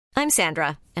I'm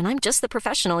Sandra, and I'm just the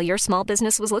professional your small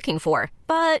business was looking for.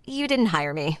 But you didn't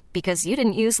hire me because you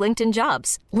didn't use LinkedIn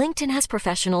Jobs. LinkedIn has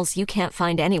professionals you can't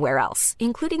find anywhere else,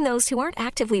 including those who aren't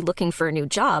actively looking for a new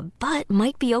job, but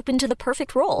might be open to the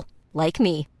perfect role, like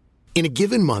me. In a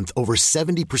given month, over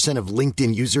 70% of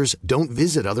LinkedIn users don't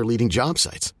visit other leading job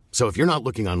sites. So if you're not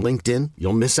looking on LinkedIn,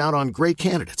 you'll miss out on great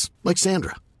candidates like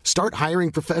Sandra. Start hiring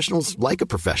professionals like a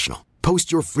professional.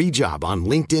 Post your free job on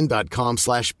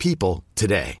linkedin.com/people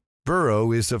today.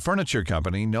 Burrow is a furniture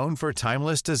company known for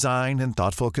timeless design and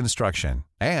thoughtful construction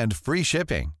and free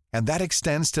shipping, and that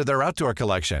extends to their outdoor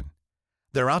collection.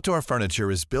 Their outdoor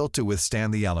furniture is built to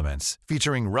withstand the elements,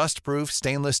 featuring rust-proof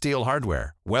stainless steel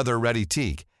hardware, weather-ready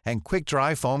teak, and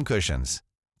quick-dry foam cushions.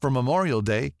 For Memorial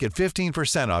Day, get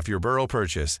 15% off your Burrow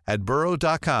purchase at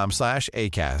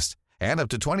burrow.com/acast and up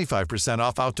to 25%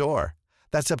 off outdoor.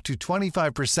 That's up to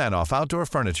 25% off outdoor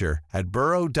furniture at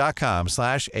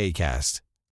burrow.com/acast.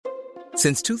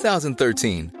 Since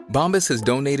 2013, Bombas has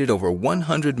donated over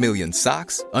 100 million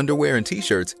socks, underwear, and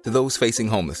T-shirts to those facing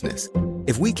homelessness.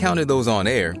 If we counted those on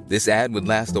air, this ad would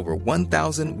last over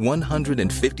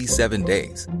 1,157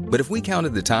 days. But if we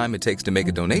counted the time it takes to make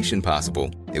a donation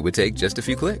possible, it would take just a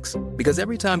few clicks. Because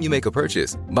every time you make a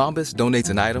purchase, Bombas donates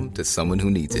an item to someone who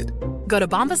needs it. Go to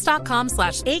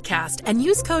bombas.com/ACAST and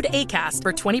use code ACAST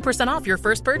for 20% off your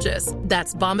first purchase.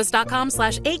 That's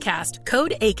bombas.com/ACAST,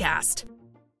 code ACAST.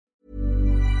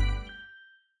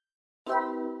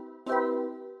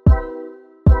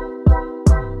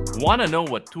 Want to know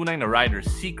what 29 Rider's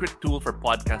secret tool for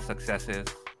podcast success is?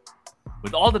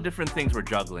 With all the different things we're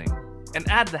juggling, and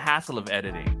add the hassle of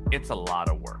editing, it's a lot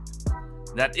of work.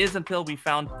 That is until we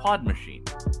found Pod Machine,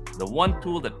 the one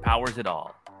tool that powers it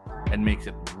all and makes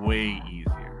it way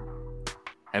easier.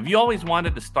 Have you always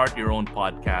wanted to start your own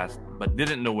podcast but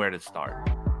didn't know where to start?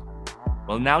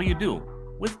 Well, now you do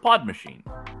with Pod Machine.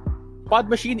 Pod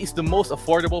Machine is the most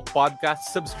affordable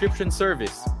podcast subscription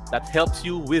service that helps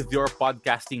you with your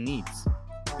podcasting needs.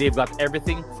 They've got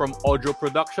everything from audio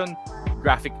production,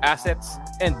 graphic assets,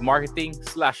 and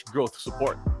marketing/growth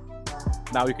support.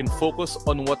 Now you can focus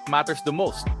on what matters the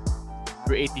most,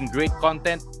 creating great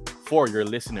content for your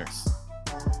listeners.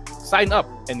 Sign up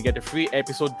and get a free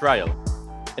episode trial.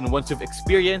 And once you've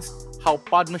experienced how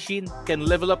Pod Machine can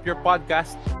level up your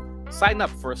podcast, sign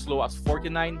up for as low as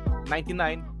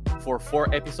 $49.99 for 4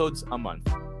 episodes a month.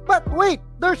 But wait,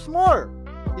 there's more!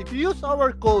 If you use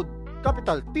our code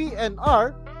capital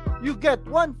TNR, you get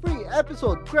 1 free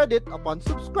episode credit upon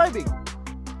subscribing.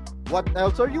 What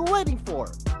else are you waiting for?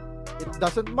 It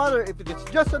doesn't matter if it is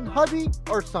just a hobby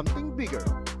or something bigger.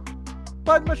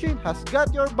 Pod Machine has got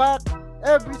your back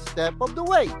every step of the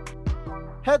way.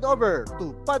 Head over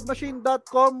to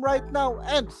podmachine.com right now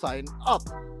and sign up.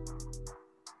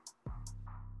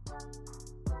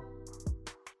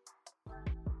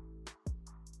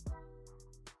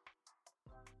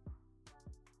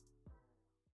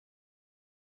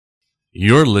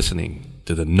 You're listening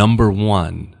to the #1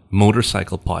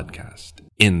 motorcycle podcast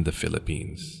in the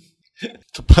Philippines.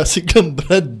 Sa Pasig lang,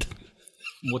 Brad.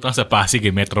 Butang sa Pasig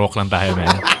eh. Metro walk lang tayo,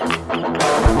 man.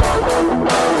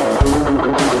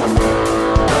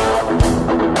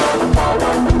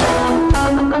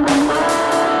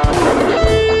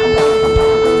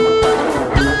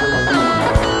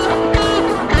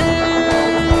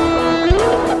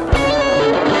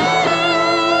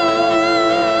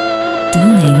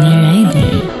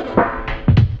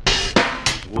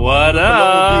 What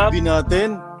up? Baby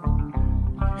natin.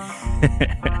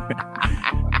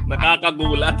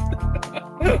 Nakakagulat.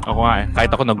 Ako nga eh.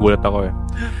 Kahit ako nagulat ako eh.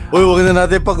 Uy, huwag na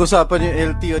natin pag-usapan yung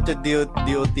LTO at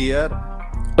DOTR.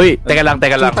 Uy, teka lang.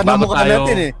 Bago tayo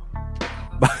natin eh.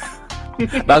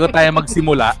 bago tayo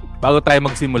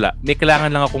magsimula, may kailangan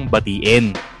lang akong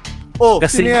batiin. Oh,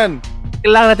 kasi sino yan?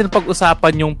 Kailangan natin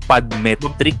pag-usapan yung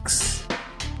Podmetrics.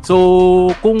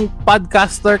 So, kung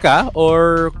podcaster ka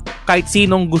or kahit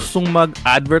sinong gustong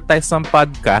mag-advertise ng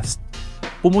podcast,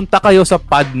 pumunta kayo sa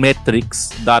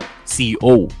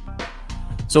podmetrics.co.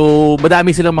 So, madami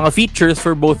silang mga features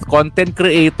for both content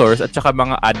creators at saka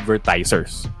mga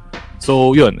advertisers.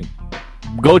 So, yun.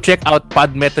 Go check out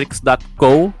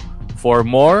podmetrics.co for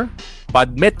more.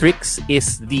 Podmetrics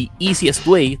is the easiest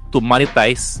way to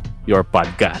monetize your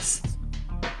podcast.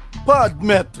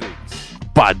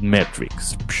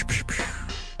 Podmetrics.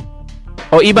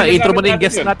 Oh, iba, intro mo na yung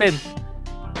guest natin.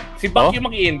 Si Buck yung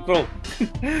mag-i-intro.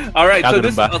 Alright, so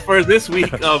this for this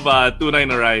week of 29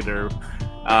 Rider,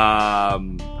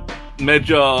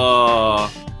 medyo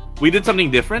we did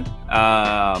something different.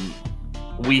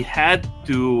 We had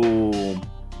to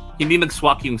hindi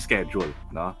nag-swak yung schedule,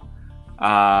 no?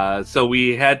 So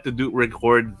we had to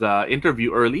record the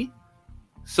interview early.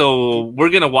 So we're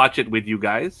gonna watch it with you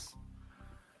guys.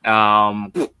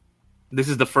 This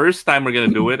is the first time we're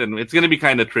gonna do it, and it's gonna be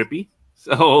kind of trippy.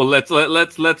 So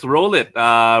let's roll it.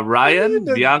 Ryan,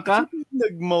 Bianca,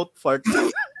 nag-mouth fart.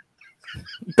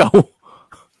 Ikaw.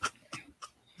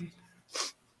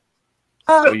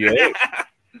 Oh, yeah.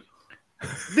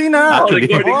 Di na.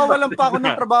 Recording. Walang pa ako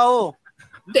ng trabaho.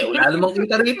 Hindi, wala namang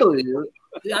kita rito.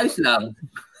 Ayos lang.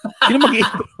 Sino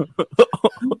mag-intro?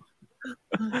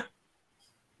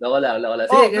 Wala.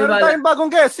 Sige, meron tayong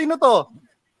bagong guest. Sino to?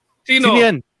 Sino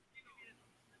yan?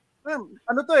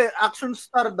 Ano to action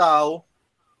star daw,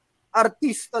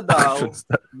 artista daw,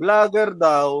 vlogger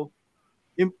daw,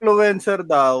 influencer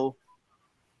daw,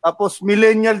 tapos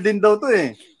millennial din daw to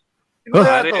Sino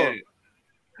kaya to?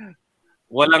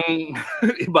 Walang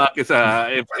iba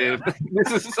sa if this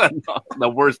is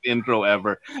the worst intro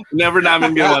ever. Never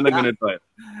namin ginawa na ganito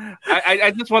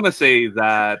I just want to say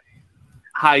that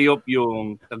hayop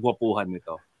yung kagwapuhan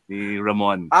nito ni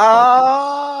Ramon.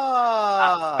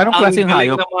 Anong klaseng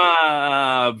hayop? Ang mga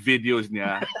videos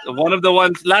niya. One of the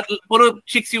ones, puro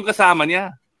chicks yung kasama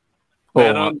niya.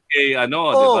 Meron kay di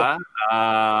ba?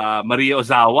 Maria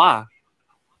Ozawa.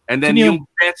 And then yung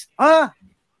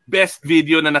best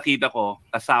video na nakita ko,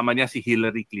 kasama niya si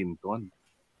Hillary Clinton.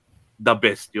 The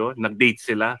best yun. Nag-date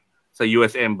sila sa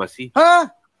US Embassy.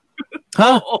 Ha?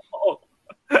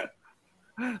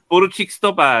 Puro chicks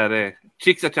to, pare.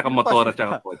 Chicks at saka motor at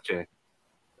saka kotse.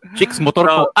 Chicks, motor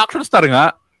ko. Action star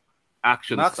nga.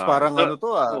 Action Max, star. parang ano to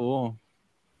Oo.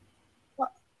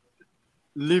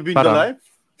 Living the life?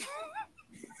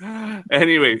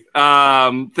 Anyway,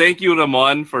 thank you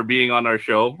Ramon for being on our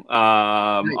show.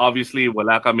 Obviously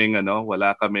wala kaming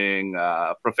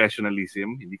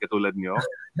professionalism, hindi katulad nyo.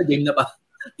 Game na pala.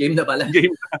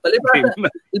 Game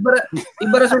na.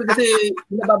 Iba rason kasi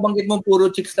nababanggit mo puro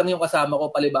chicks lang yung kasama ko,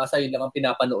 palibasa yun lang ang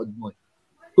pinapanood mo.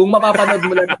 Kung mapapanood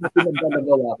mo lang ang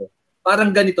pinagagawa ko,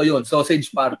 parang ganito yun,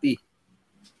 sausage party.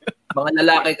 Mga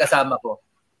lalaki kasama ko.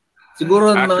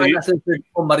 Siguro mga nasa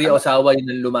search ko, Maria Ozawa yun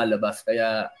ang lumalabas.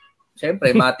 Kaya,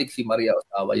 syempre, matik si Maria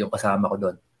Ozawa yung kasama ko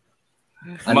doon.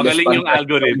 Magaling yung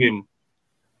algorithm.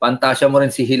 Pantasya mo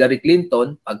rin si Hillary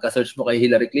Clinton. Pagka-search mo kay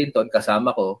Hillary Clinton,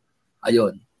 kasama ko,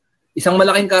 ayun. Isang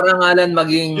malaking karangalan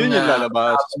maging yun yung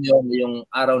lalabas. Yung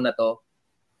araw na to,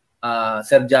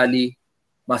 Sir Jolly,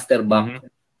 Master Bang,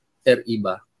 Sir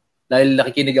Iba. Dahil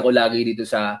nakikinig ako lagi dito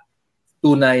sa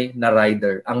Tunay na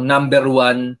Rider. Ang number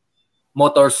 1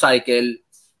 motorcycle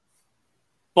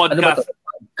podcast.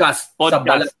 Podcast sa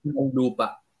balat ng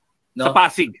lupa. No? Sa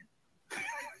Pasig.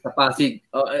 Sa Pasig.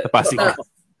 Sa Pasig.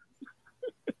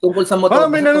 Tungkol sa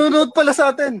motor. May nanonood pala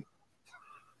sa atin.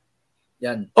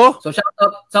 Yan. So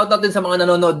shoutout din sa mga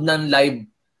nanonood ng live.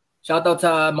 Shoutout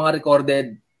sa mga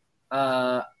recorded.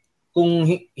 Kung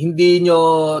hindi nyo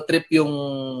trip yung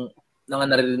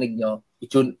naririnig nyo,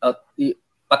 i-tune out.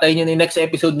 Patayin nyo na yung next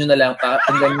episode nyo na lang.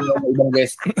 Pakinggan nyo yung ibang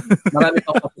guest. Marami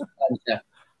pang kapasustansya.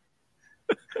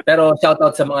 Pero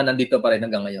shoutout sa mga nandito pa rin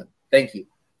hanggang ngayon. Thank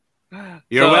you.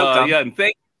 You're welcome.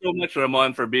 Thank you so much,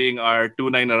 Ramon, for being our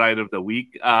Tunay na Rider of the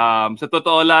Week. Sa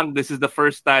totoo lang, this is the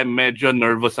first time medyo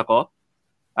nervous ako.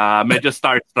 Medyo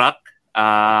starstruck.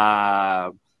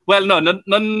 Well, no,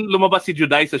 nung lumabas si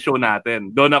Juday sa show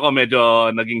natin, doon ako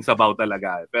medyo naging sabaw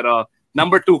talaga. Pero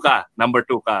number 2 ka,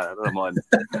 Ramon.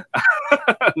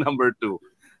 Number 2.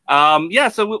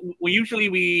 So we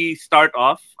usually start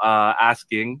off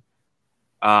asking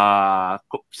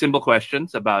simple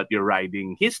questions about your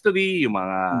riding history, yung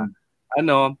mga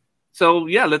So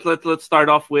let's start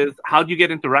off with, how do you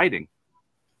get into riding?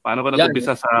 Paano ka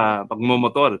nag-umpisa sa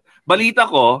pagmumotor? Balita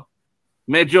ko,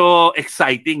 medyo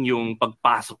exciting yung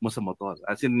pagpasok mo sa motor.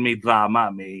 As in, may drama,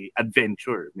 may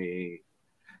adventure, may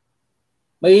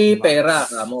pera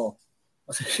mo.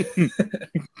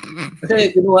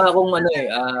 Kasi kinuha akong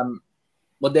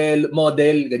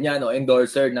model ganyan,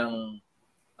 endorser ng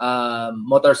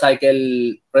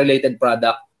motorcycle related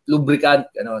product, lubricant,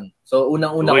 ganon. So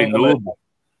unang-una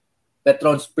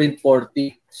Petron Sprint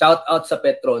 40. Shout out sa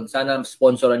Petron. Sana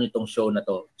sponsoran niyo tong show na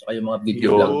to. Tsaka yung mga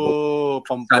video lang ko.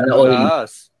 Sana all.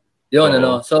 Yun,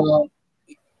 So,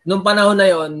 nung panahon na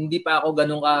yon, hindi pa ako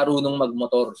ganun karunong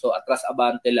magmotor. So, atras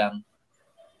abante lang.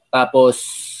 Tapos,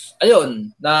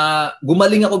 ayun,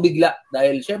 gumaling ako bigla.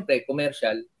 Dahil, syempre,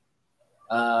 commercial.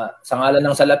 Sa ngalan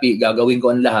ng salapi, gagawin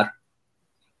ko ang lahat.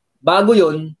 Bago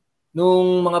yon,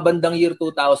 nung mga bandang year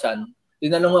 2000,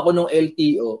 tinanong ako nung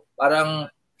LTO, parang,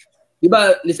 di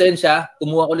ba, lisensya?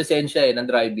 Kumuha ko lisensya ng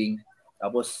driving.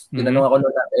 Tapos, tinanong ako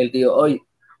nung LTO, oy,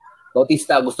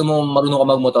 Bautista, gusto mo marunong ka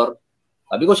magmotor?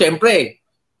 Sabi ko, syempre.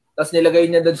 Tapos nilagay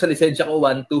niya doon sa lisensya ko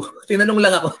 1-2. Tinanong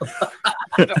lang ako.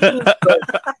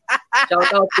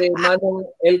 Shoutout kay Manong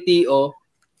LTO.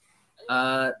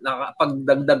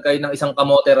 Nakapagdagdag kayo ng isang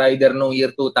kamote rider noong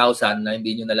year 2000 na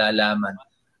hindi nyo nalalaman.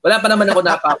 Wala pa naman ako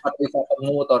napapatay sa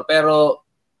pagmumotor. Pero,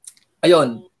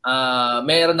 ayun,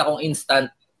 meron akong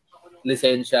instant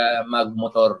lisensya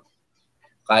magmotor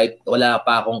kahit wala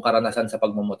pa akong karanasan sa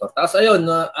pagmumotor. Tapos ayun,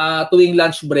 tuwing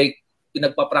lunch break,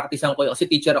 pinagpa-practicean ko kasi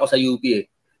teacher ako sa UP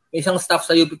eh. May isang staff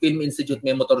sa UP Film Institute,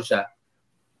 may motor siya.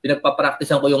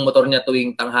 Pinagpa-practicean ko yung motor niya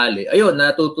tuwing tanghali. Ayun,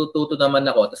 natututo naman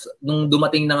ako. Tapos nung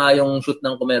dumating na nga yung shoot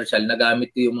ng commercial,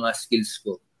 nagamit ko yung mga skills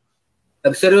ko.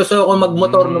 Nagseryoso ako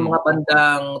magmotor noong mga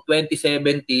bandang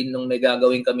 2017 nung may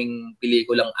gagawin kaming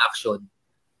pelikulang action.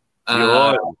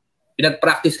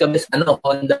 Pinag-practice kami sa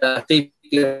Honda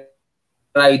safety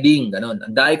riding, ganon.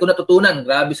 Ang dahil ko natutunan,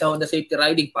 grabe sa Honda safety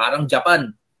riding, parang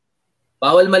Japan.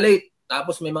 Bawal malate.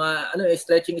 Tapos may mga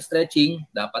stretching,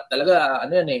 dapat talaga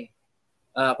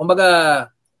kumbaga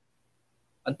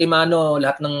antimano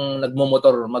lahat ng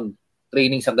nagmomotor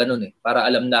mag-training sa ganun para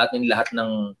alam natin lahat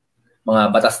ng mga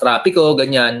batas trapiko,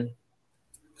 ganyan.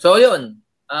 So yun.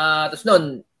 Tapos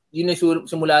noon, yun yung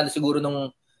simula na siguro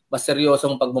nung mas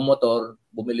seryosong pagmomotor,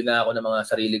 bumili na ako ng mga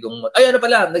sarili kong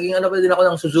naging din ako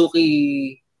ng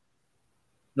Suzuki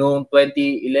noong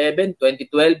 2011,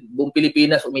 2012, buong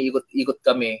Pilipinas, umiikot-ikot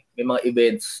kami. May mga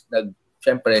events,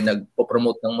 syempre,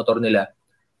 nagpo-promote ng motor nila.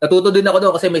 Natuto din ako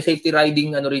doon kasi may safety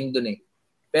riding rin doon eh.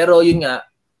 Pero yun nga,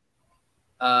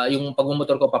 yung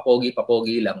pagmumotor ko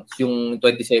papogi lang. Yung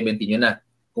 2017 yun na.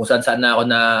 Kung saan na ako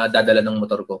nadadala ng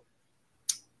motor ko.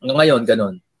 Hanggang ngayon,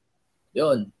 ganun.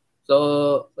 Yun.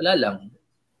 So, wala lang.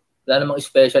 Wala namang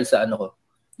special sa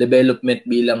development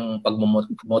bilang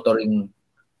pagmumotoring.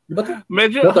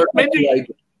 Medyo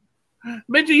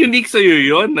unique sa'yo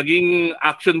yun. Naging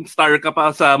action star ka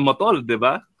pa sa motor, di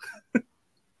ba?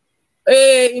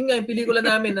 Yun nga, yung pelikula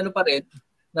namin, pa rin,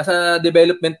 nasa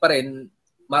development pa rin.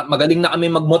 Magaling na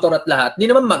kami magmotor at lahat. Hindi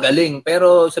naman magaling,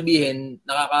 pero sabihin,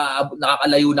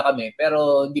 nakakalayo na kami.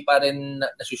 Pero hindi pa rin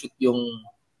nasushoot yung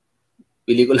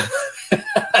pelikula.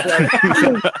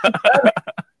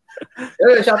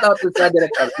 Shout out to sa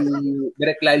director, si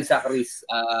Direk Lyle Sacris.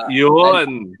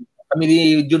 Yun. Kami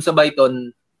ni Jun sa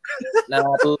Bayton,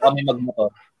 natuto kami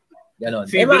magmotor. Ganon.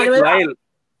 Si Direk Lyle.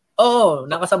 Oo,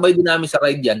 nakasabay din namin sa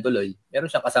ride yan tuloy. Meron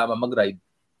siyang kasama mag-ride.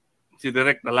 Si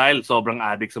Direk Lyle, sobrang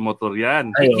addict sa motor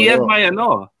yan. Kiyan may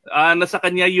nasa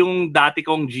kanya yung dati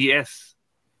kong GS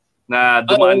na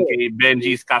dumaan kay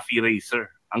Benji's Coffee Racer.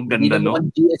 Ang ganda, no?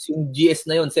 Yung GS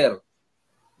na yun, sir.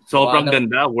 Sobrang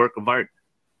ganda, work of art.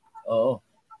 Oo.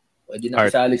 Pwede na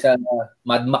isali sa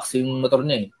Mad Max yung motor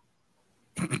niya eh.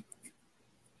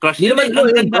 Hindi naman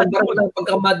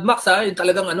pagka Mad Max yung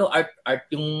talagang art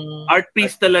yung art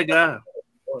piece talaga.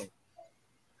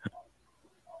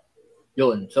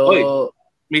 Yun. So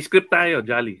may script tayo,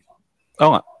 Jolly.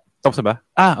 Oo nga. Tapos na ba?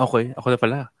 Okay. Ako na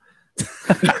pala.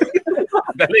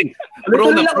 Galing. Pro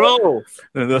na pro.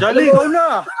 Jolly, go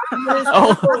na.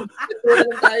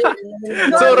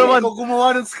 So, Ramon,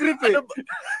 gumawa ng script eh.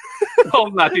 Oo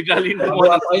nga, si Jolly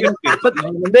gumawa ng script.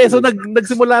 Hindi, so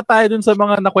nagsimula tayo dun sa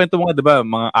mga nakwento mo nga, di ba?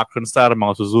 Mga action star,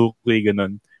 mga Suzuki,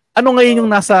 ganun. Ano ngayon yung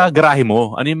nasa garahe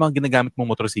mo? Ano yung mga ginagamit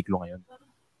mong motorsiklo ngayon?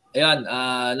 Ayan,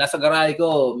 nasa garahe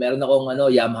ko, meron akong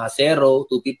Yamaha Zero,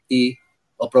 250,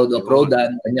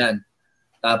 off-roadan, ganyan.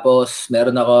 Tapos,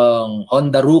 meron akong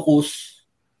Honda Rucus.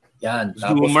 Yan.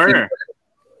 Tapos,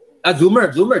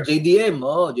 Zoomer, JDM.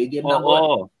 JDM na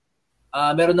ako.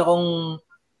 Meron akong,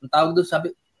 ang tawag doon,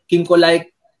 sabi, Kimco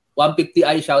Like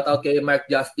 150i, shoutout kay Mark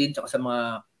Justin, tsaka sa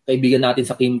mga kaibigan natin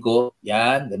sa Kimco.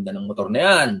 Yan, ganda ng motor na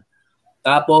yan.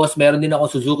 Tapos, meron din akong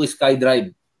Suzuki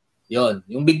Skydrive. Yon,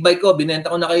 yung big bike ko,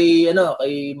 binenta ko na kay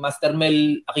Master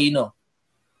Mel Aquino.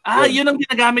 Yun ang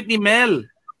ginagamit ni Mel.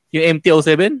 Yung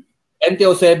MT-07?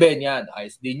 MT-07, yan.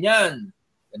 Ayos din yan.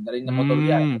 Ganda rin na motor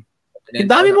yan. Ang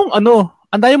dami mong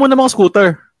na mga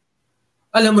scooter.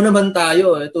 Alam mo naman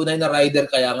tayo, tunay na rider,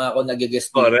 kaya nga ako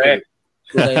nag-guest. Correct.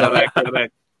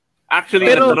 Correct.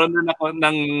 Actually, nagkaroon na ako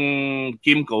ng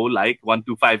Kimco, like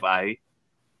 125i.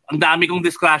 Ang dami kong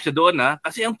disgrasya doon,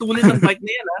 kasi ang tulis ng bike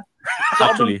niya,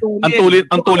 Actually,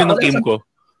 ang tulis ng Kimco.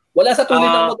 Wala sa tulis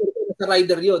ng motor, sa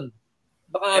rider yun.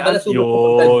 Baka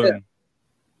balasubok yun.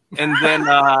 And then,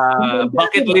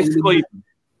 bucket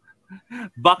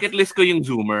list ko yung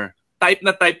Zoomer.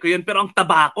 Type ko yun, pero ang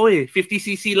tabako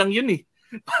 50cc lang yun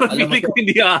Parang feeling ko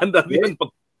hindi aandar yun.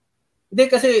 Hindi,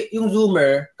 kasi yung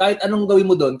Zoomer, kahit anong gawin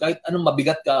mo doon, kahit anong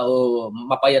mabigat ka o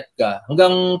mapayat ka,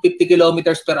 hanggang 50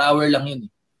 kilometers per hour lang yun.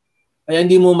 Kaya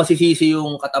hindi mo masisisi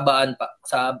yung katabaan pa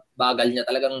sa bagal niya.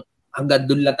 Talagang hanggang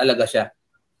doon lang talaga siya.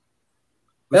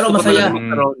 Pero masaya.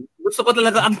 Gusto ko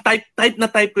talaga, ang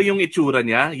type ko yung itsura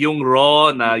niya. Yung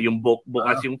raw na yung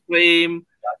bukas yung frame,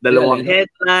 dalawang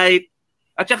headlight,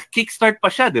 at saka kickstart pa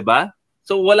siya, di ba?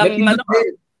 So walang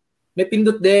may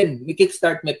pindot din. May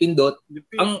kickstart, may pindot.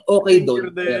 Ang okay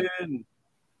doon.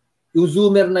 Yung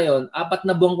zoomer na yon, 4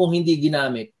 na buwan kong hindi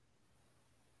ginamit.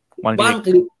 Bang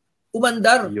click.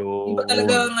 Umandar. Iba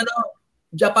talaga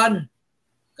Japan.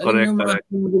 Correct.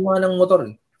 Yung mga ng motor.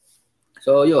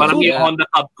 So, yun. Parang yung Honda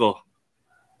Cub ko.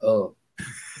 Oh.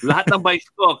 Lahat ng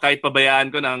bikes ko, kahit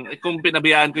pabayaan ko kung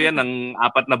pinabayaan ko yan ng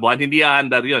 4 na buwan, hindi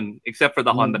aandar yun. Except for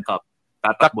the Honda Cub.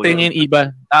 Tatakbo yun. Yung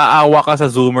iba, aawa ka sa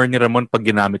zoomer ni Ramon pag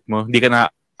ginamit mo. Hindi ka na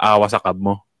aawa sa Cub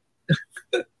mo.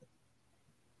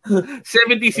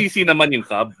 70cc naman yung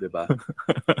Cub, di ba?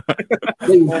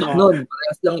 Noon,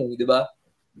 parehas lang yun, di ba?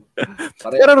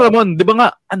 Pero Ramon, di ba nga,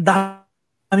 ang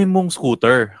dami mong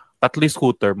scooter. 3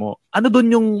 scooter mo. Ano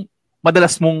dun yung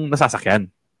madalas mong nasasakyan?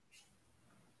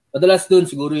 Madalas dun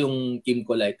siguro yung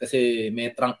Kimco Light kasi may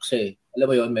trunk siya eh. Alam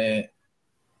mo yun, may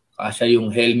kasya yung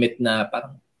helmet na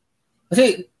parang...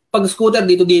 Kasi pag scooter,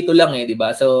 dito lang eh, di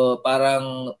ba? So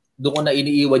parang doon ko na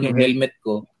iniiwan yung helmet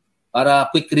ko para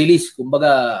quick release.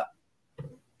 Kumbaga,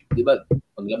 di ba,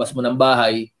 paglabas mo ng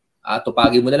bahay,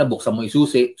 tupagin mo na lang, buksan mo yung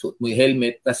susi, suot mo yung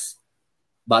helmet, tas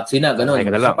batsi na, ganun.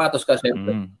 Sapatos ka,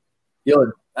 syempre.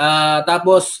 Yun.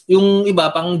 Tapos, yung iba,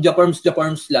 pang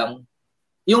Japarms lang,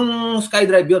 yung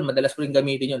SkyDrive yun, madalas ko rin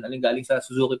gamitin yun. Galing sa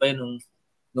Suzuki pa yun,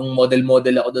 nung model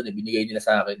ako doon, binigay nila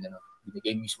sa akin.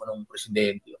 Binigay mismo ng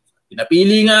presidente.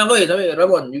 Pinapili nga ako eh. Sabi,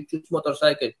 Ramon, you choose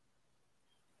motorcycle.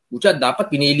 Pucha, dapat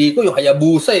pinili ko yung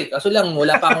Hayabusa eh. Kaso lang,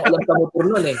 wala pa akong alam sa motor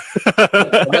nun eh.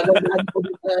 Magagandaan ko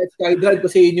sa SkyDrive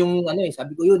kasi yun yung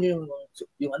sabi ko yun, yung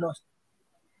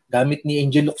gamit ni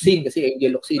Angel Locsin kasi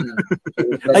Angel Locsin.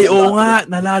 Ay, oo nga.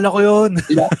 Nalala ko yun.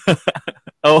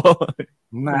 Oo.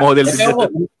 Model din.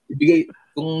 Pero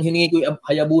kung hiningi ko yung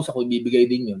Hayabusa ko, ibibigay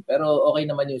din yun. Pero okay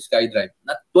naman yung SkyDrive.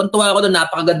 Tuwan-tuwa ako doon,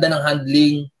 napakaganda ng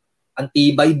handling,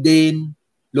 antibay din,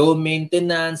 low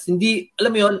maintenance. Hindi,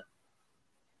 alam mo yun,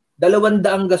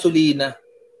 200 gasolina,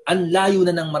 ang layo na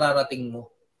ng mararating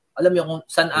mo. Alam mo kung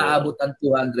saan aabot ang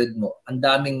 200 mo, ang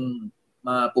daming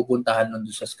mapupuntahan nun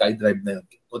sa SkyDrive na yun.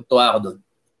 Tuntua ako doon.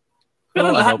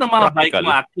 Pero lahat ng mga bike mo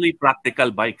actually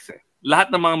practical bikes eh. Lahat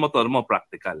ng mga motor mo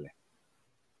practical eh.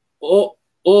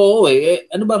 Oo eh.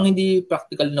 Ano bang hindi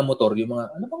practical na motor? Yung mga,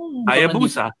 ano bang...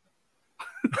 Hayabusa.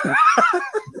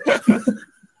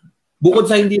 Bukod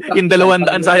sa hindi practical. Yung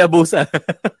 200 sa Hayabusa.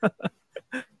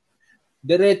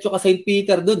 Diretso ka St.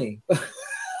 Peter dun eh.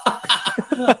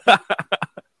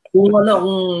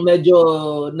 kung medyo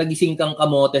nagising kang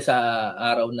kamote sa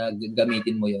araw na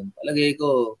gamitin mo yun, palagay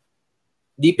ko,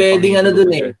 di pwedeng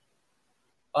dun eh.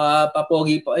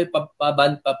 Papogi pa,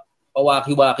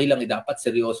 pawaki-waki lang eh. Dapat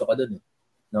seryoso ka dun eh.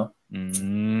 No?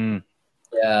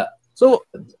 Kaya, so,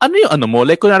 ano yung mo?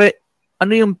 Like, kunwari,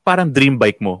 ano yung parang dream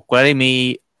bike mo? Kunwari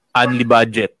may only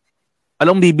budget.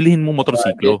 Anong bibilihin mo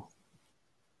motorsiklo?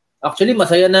 Actually,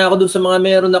 masaya na ako dun sa mga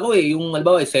meron ako eh. Yung,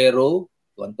 halimbawa, Zero,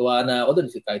 tuwan-tuwa na ako dun.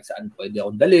 Kahit saan pwede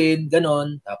akong dalhin,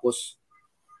 ganon. Tapos,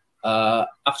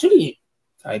 actually,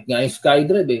 kahit nga yung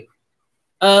SkyDrive eh.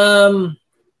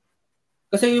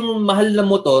 Kasi yung mahal na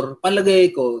motor,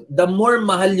 palagay ko, the more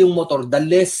mahal yung motor, the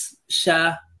less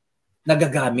siya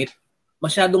nagagamit.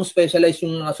 Masyadong specialized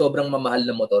yung mga sobrang mamahal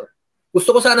na motor.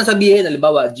 Gusto ko sana sabihin,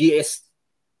 halimbawa, GS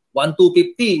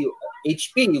 1250,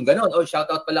 HP, yung ganon.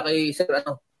 Shoutout pala kay Sir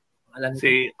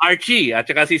si Archie at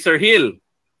saka si Sir Hill.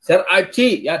 Sir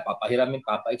Archie, yan,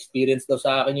 papa-experience daw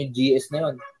sa akin yung GS na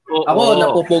yun. Ako,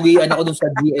 napupugian ako dun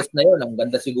sa GS na yun. Ang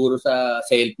ganda siguro sa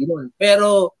selfie nun.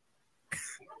 Pero,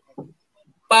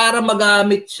 para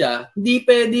magamit siya, hindi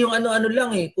pwede yung ano-ano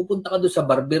lang eh. Pupunta ka doon sa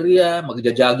barberia,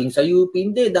 magja-jogging sa UP.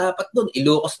 Hindi, dapat doon.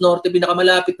 Ilocos Norte,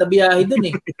 pinakamalapit na biyahe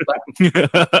doon eh. Diba?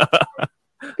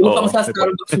 Kung pang sa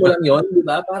Starbucks mo lang yun, di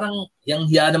ba? Parang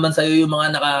yang-hiya naman sa'yo yung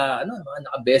mga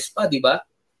naka-Vespa, di ba?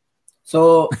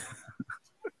 So,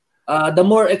 the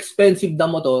more expensive the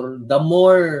motor, the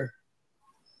more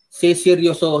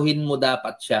seseryosohin mo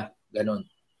dapat siya. Ganon.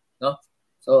 No?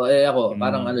 So, ako,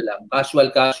 parang lang,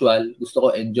 casual, gusto ko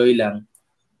enjoy lang.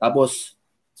 Tapos,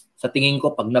 sa tingin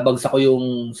ko, pag nabagsak ko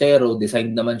yung Zero,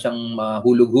 designed naman siyang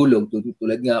mahulog-hulog.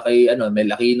 Tulad nga kay,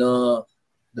 Melakino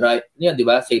drive, yan, di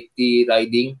ba? Safety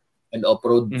riding and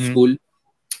off-road school.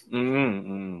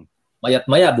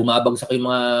 Mayat-maya, bumabagsak yung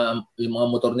mga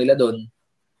motor nila doon.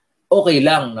 Okay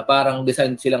lang, na parang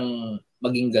design silang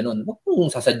maging ganun. Huwag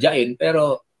mong sasadyain,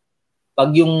 pero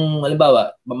pag yung,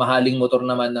 halimbawa, mamahaling motor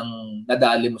naman ng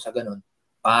nadali mo sa ganun,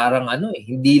 parang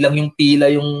hindi lang yung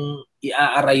pila yung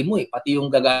iaaray mo pati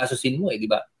yung gagasusin mo di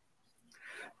ba?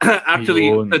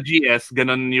 Actually, Yun. sa GS,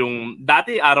 ganun yung...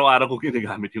 Dati, araw-araw ko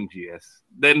ginagamit yung GS.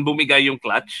 Then, bumigay yung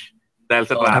clutch dahil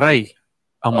sa traffic. Aray.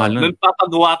 Ang mahal nun. Nung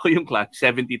papagawa ko yung clutch,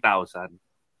 70,000.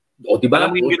 O, diba? Alam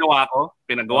mo yung ginawa ko?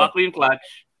 Pinagawa ko yung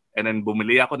clutch and then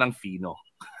bumili ako ng Fino.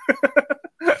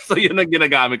 So, yun ang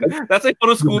ginagamit ko. Kasi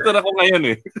puro scooter ako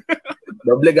ngayon eh.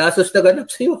 Doble gastos na ganap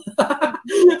sa'yo.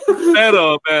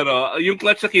 pero, yung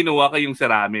clutch na kinuha ko yung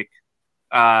ceramic.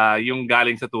 Yung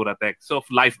galing sa Turatec. So,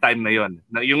 lifetime na yon.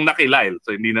 Yung nakilail.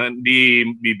 So, hindi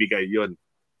bibigay yon.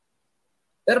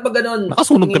 Pero pag ganun...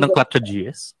 Nakasunog ka ng clutch sa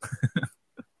GS?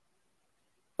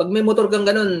 Pag may motor kang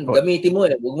ganun, gamitin mo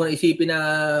eh. Huwag mo na isipin na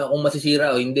kung masisira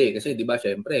o hindi. Kasi, di ba,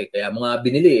 syempre, kaya mga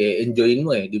binili, enjoyin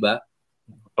mo eh, di ba?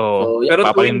 Oo. So, pero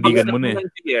papahindigan mo na eh.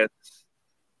 GS,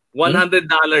 $100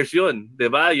 yun.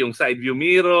 Di ba? Yung side view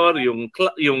mirror, yung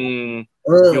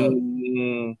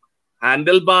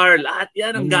handlebar, lahat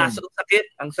yan, ang gas,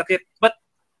 ang sakit. But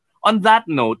on that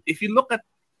note, if you look at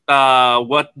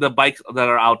what the bikes that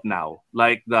are out now,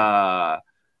 like the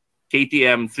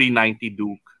KTM 390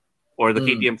 Duke or the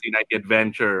KTM 390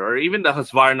 Adventure or even the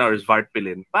Husqvarna or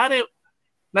Svartpilin, pare,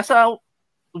 nasa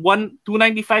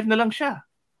 295 na lang siya.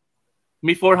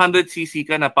 May 400cc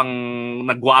ka na pang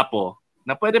nagwapo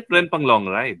na pwede rin pang long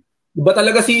ride. Diba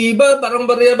talaga si Iba? Parang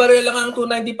barya-barya lang ang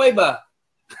 295 ah.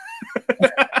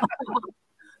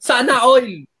 Sana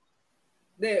oil.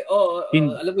 Hindi,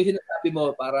 alam ko yung sinasabi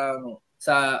mo, parang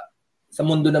sa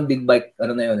mundo ng big bike,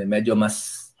 ano na yun, medyo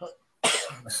mas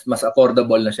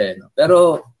affordable na siya. No?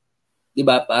 Pero, di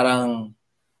ba, parang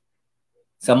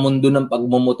sa mundo ng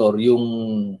pagmumotor, yung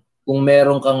kung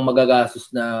meron kang magagastos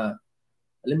na,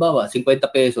 halimbawa, 50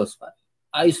 pesos,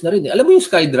 ayos na rin. Alam mo yung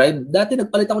SkyDrive, dati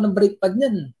nagpalit ako ng brake pad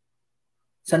niyan.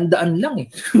 100 lang eh.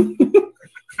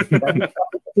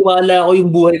 Wala ko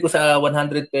yung buhay ko sa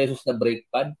 100 pesos na brake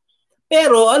pad.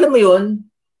 Pero, alam mo yun,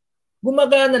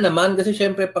 gumagana naman kasi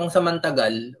syempre pang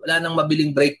samantagal, wala nang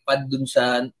mabiling brake pad dun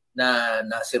sa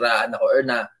nasiraan ako or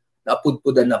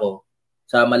napudpudan ako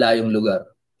sa malayong lugar.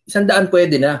 100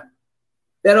 pwede na.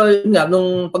 Pero yun nga,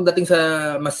 nung pagdating sa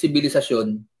mas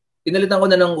sibilisasyon, pinalitan ko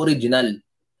na ng original.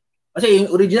 Kasi yung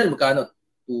original, magkano?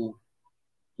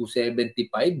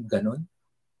 275, ganun.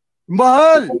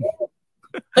 Mahal!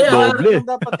 Kaya doble.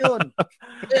 Dapat yun.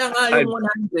 Kaya nga yung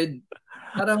 100,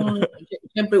 parang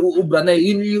siyempre uubra na.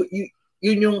 Yun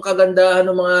yung kagandahan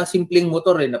ng mga simpleng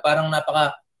motor na parang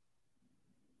napaka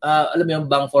alam mo yung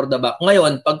bang for the buck.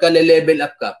 Ngayon, pagka level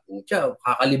up ka, pucha,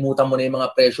 kakalimutan mo na yung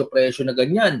mga presyo na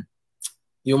ganyan.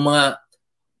 Yung mga,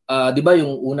 di ba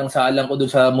yung unang salang ko dun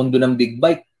sa mundo ng big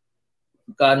bike,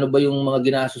 kano ba yung mga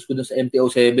ginastos ko dun sa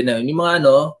MT-07 na yun? Yung mga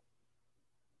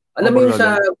alam mo yung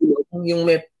sa,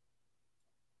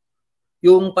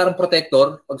 yung parang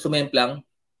protector, pag sumemplang.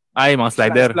 Ay, mga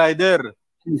slider.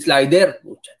 Slider.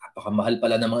 Pucha, napakamahal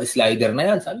pala ng mga slider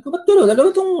na yan. Sabi ko, ba't tulo? Dalawa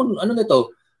itong, ano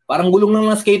nito? Parang gulong ng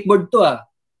mga skateboard to ah.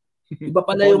 Iba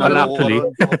pala yung... actually.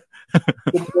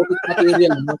 Composite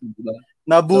material. Diba?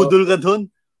 Nabudol ka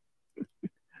doon.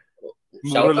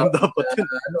 Mura lang dapat yun.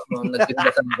 Nagtinda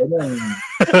sa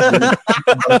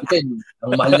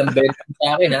ang mahal ng benta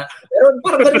sa akin ha. Pero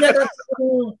parang ganun yata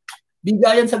yung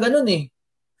bigayan sa ganun eh.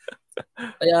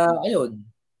 Kaya ayun.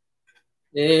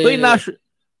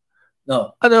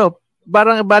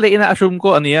 Parang bali ina-assume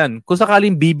ko ano yan. Kung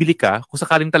sakaling bibili ka, kung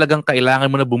sakaling talagang kailangan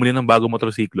mo na bumili ng bagong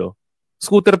motorsiklo,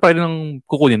 scooter pa rin ang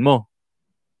kukunin mo.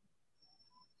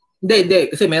 Hindi.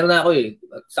 Kasi meron na ako eh.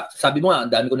 Sabi mo nga, ang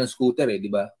dami ko ng scooter eh, di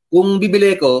ba? Kung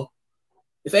bibili ko,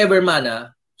 if ever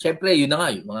man syempre, yun na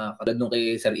nga, yung mga katulad nung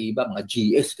kay Sir Iba, mga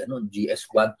GS, ganun, GS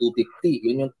 1250.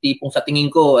 Yun yung tipong sa tingin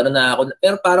ko,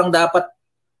 pero parang dapat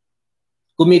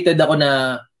committed ako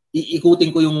na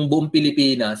iikutin ko yung buong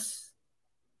Pilipinas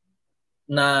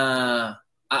na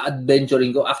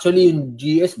a-adventuring ko. Actually, yung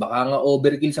GS, baka nga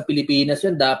overkill sa Pilipinas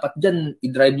yan. Dapat dyan,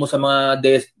 i-drive mo sa mga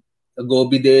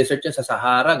Gobi Desert yan, sa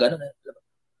Sahara, gano'n.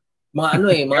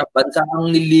 Mga mga bansa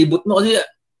ang nilibot mo. Kasi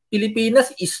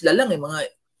Pilipinas, isla lang mga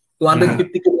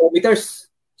 250 kilometers.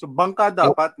 So, bangka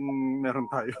dapat meron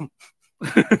tayo.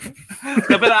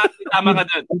 Pero tama ka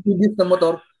dyan. Ang tibis na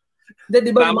motor. Hindi,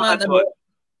 di ba yung mga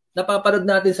napapanood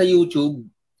natin sa YouTube,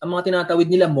 ang mga tinatawid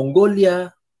nila,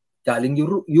 Mongolia, galing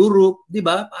Europe, di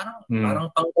ba? Parang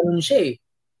pang-ganun siya eh.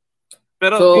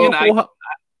 Pero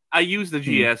I used the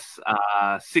GS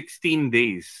 16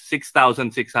 days,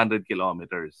 6,600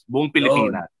 kilometers. Buong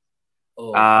Pilipinas.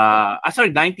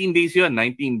 19 days yun,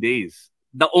 19 days.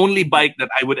 The only bike that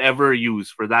I would ever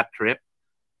use for that trip,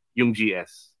 yung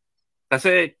GS.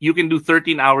 Kasi you can do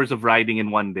 13 hours of riding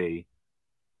in one day.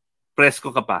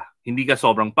 Presko ka pa. Hindi ka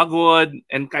sobrang pagod.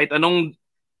 And kahit anong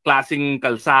klaseng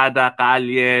kalsada,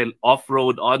 kalye,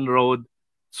 off-road, on-road,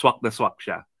 swak na swak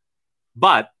siya.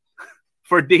 But,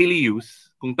 for daily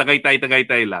use, kung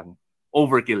tagaytay lang,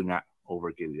 overkill nga.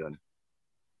 Overkill yon.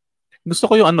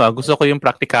 Gusto ko yung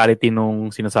practicality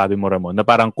nung sinasabi mo, Ramon, na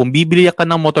parang kung bibili ka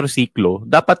ng motorsiklo,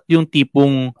 dapat yung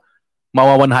tipong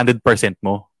mawa 100%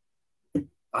 mo.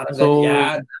 Parang so,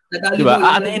 ganyan. Diba?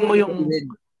 Aanahin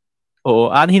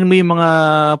mo yung mga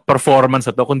performance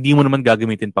na to kung di mo naman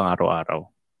gagamitin pang araw-araw.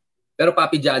 Pero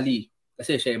Papi Jolly,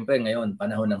 kasi syempre ngayon,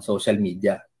 panahon ng social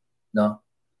media, no?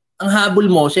 Ang habol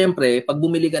mo, syempre, pag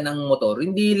bumili ka ng motor,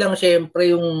 hindi lang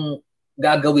syempre yung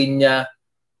gagawin niya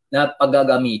na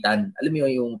paggagamitan. Alam mo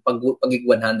yung pagig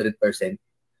 100%.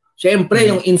 Syempre,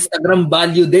 yung Instagram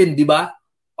value din, di ba?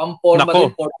 Pamporma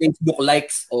din for Facebook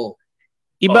likes. Oh.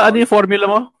 Iba ano yung formula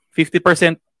mo?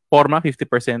 50% forma,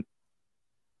 50%.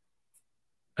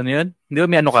 Ano yun? Hindi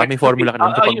ba may formula ka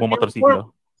naman sa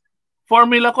pagmumotorsiklo?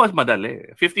 Formula ko is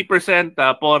madali. 50%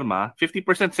 forma,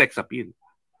 50% sex appeal.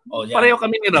 Oh, yeah. Pareho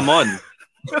kami ni Ramon.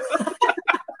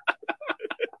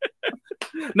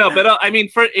 No, pero I mean,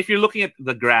 if you're looking at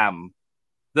the gram,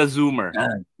 the zoomer,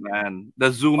 man, the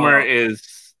zoomer is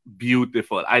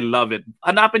beautiful. I love it.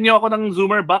 Hanapin niyo ako ng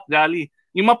zoomer back, Jolly.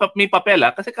 Yung may papel,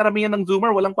 kasi karamihan ng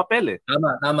zoomer walang papel eh.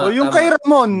 Tama. Yung kay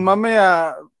Ramon,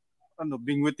 mamaya,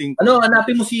 bingwiting ko.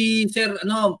 Hanapin mo si Sir,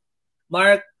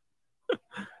 Mark,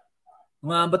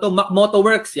 ba to? Mac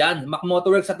Motoworks, yan. Mac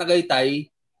Motoworks sa Tagaytay.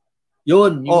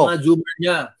 Yun, yung mga zoomer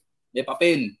niya. May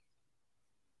papel.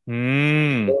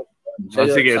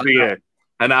 Sige.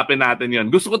 Hanapin natin yun.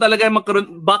 Gusto ko talaga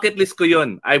magkaroon, bucket list ko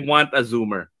yun. I want a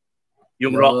zoomer.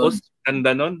 Yung Rocos,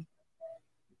 ganda nun.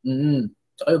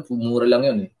 Tsaka mura lang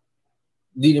yun eh.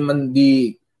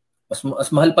 Mas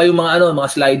mahal pa yung mga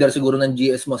slider siguro ng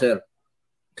GS mo, sir.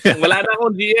 Wala na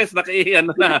akong GS,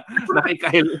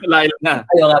 nakikahilail na.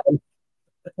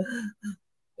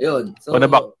 Ayun. So, na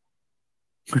ba?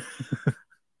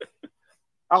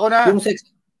 Ako na. Yung sex,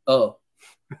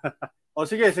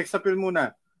 sige, sex appeal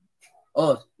muna.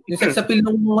 Yung sex appeal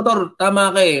ng motor,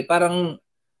 tama ka eh. Parang,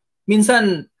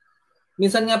 minsan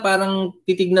nga parang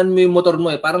titignan mo yung motor mo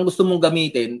eh. Parang gusto mong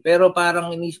gamitin, pero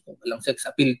parang inisip ko, walang sex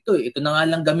appeal to eh. Ito na nga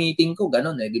lang gamitin ko,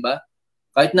 ganun eh, di ba?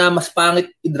 Kahit na mas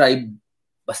pangit i-drive,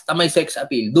 basta may sex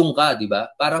appeal, doon ka, di ba?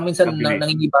 Parang minsan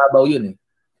nangingibabaw yun eh.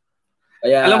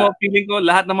 Kaya, alam mo, feeling ko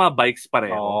lahat ng mga bikes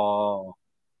pareho.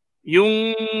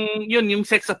 Yung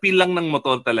sex appeal lang ng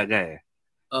motor talaga eh.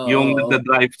 Yung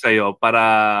nagda-drive sa'yo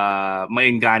para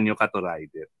maengganyo ka to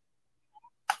ride it.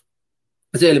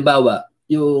 Kasi halimbawa,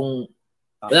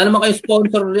 wala naman kayo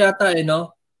sponsor yata eh,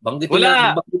 no?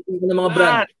 Banggitin ko ng mga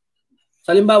brand.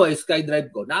 Sa halimbawa, yung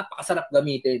SkyDrive ko, napakasarap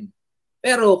gamitin.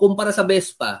 Pero kumpara sa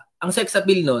Vespa, ang sex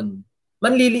appeal nun,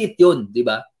 manliliit yun, di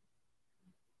ba?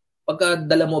 Pagka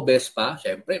dala mo Vespa,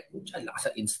 syempre, lakas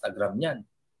sa Instagram yan.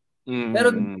 Pero,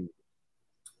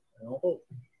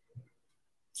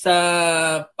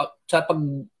 sa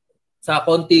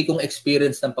konti kong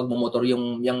experience ng pagmumotor,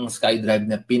 yung SkyDrive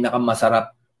na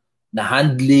pinakamasarap na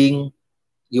handling,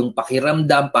 yung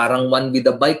pakiramdam, parang one with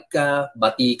the bike ka,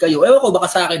 bati kayo. Ewan ko, baka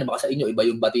sa akin, baka sa inyo, iba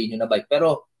yung bati nyo na bike.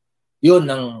 Pero, yun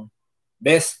ang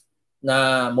best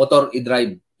na motor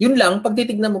i-drive. Yun lang, pag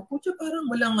titignan mo, parang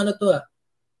walang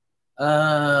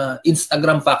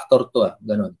Instagram factor to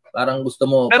ganun. Parang gusto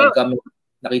mo, pagka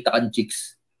nakita kang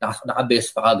chicks,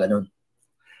 naka-best pa ka, ganun.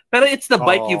 Pero it's the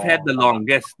bike you've had the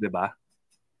longest, di ba?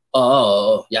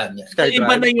 Oo. Yan. So,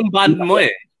 iba na yung band mo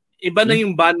eh. Iba na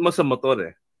yung band mo sa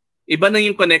motor eh. Iba na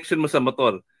yung connection mo sa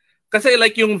motor. Kasi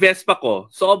like yung Vespa ko,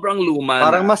 sobrang luma.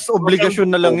 Parang mas obligasyon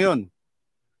na lang yun.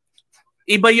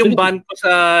 Iba yung band ko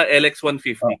sa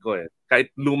LX150 ko eh.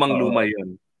 Kahit lumang-luma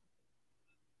yun.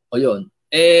 O yun.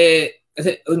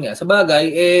 Kasi yun nga, sa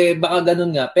bagay, baka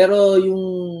ganun nga. Pero yung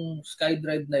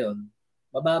SkyDrive na yun,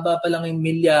 mababa pa lang yung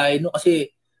milya. No?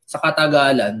 Kasi sa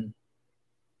katagalan,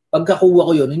 pagkakuha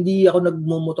ko yun, hindi ako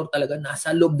nagmumotor talaga.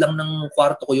 Nasa loob lang ng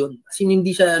kwarto ko yun. Kasi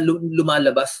hindi siya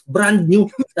lumalabas. Brand new.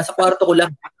 Nasa kwarto ko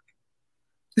lang.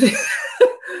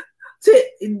 Kasi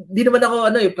hindi naman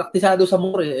ako praktisado sa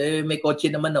motor eh. May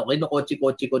kotse naman ako.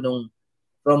 Kinokotse-kotse ko nung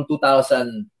from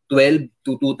 2012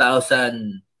 to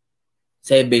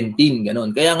 2017,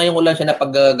 ganun. Kaya ngayon ko lang siya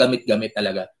napaggamit-gamit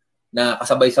talaga. Na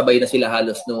kasabay-sabay na sila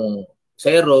halos nung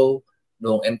Zero,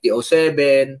 nung MT-07,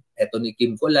 eto ni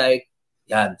Kim Kulay.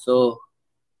 Yan. So,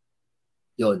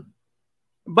 yun.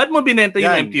 Ba't mo binenta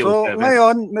yung MT-07? So,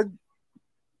 ngayon,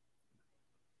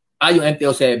 yung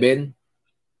MT-07?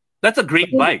 That's a great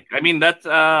bike. I mean, that's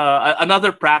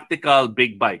another practical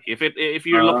big bike. If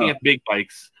you're looking at big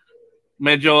bikes,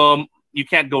 medyo you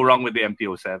can't go wrong with the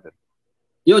MT-07.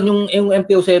 Yun, yung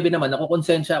MT-07 naman,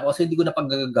 nakukonsensya ako kasi hindi ko na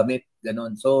paggagamit.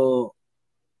 Ganon. So,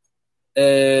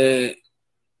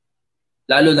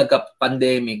 lalo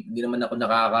nagka-pandemic, hindi naman ako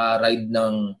nakaka-ride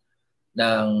ng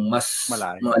mas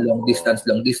mga long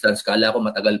distance. Kala ko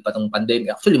matagal pa tong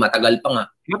pandemic. Actually, matagal pa nga.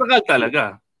 Matagal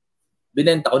talaga.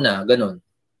 Binenta ko na, ganun.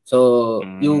 So,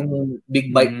 yung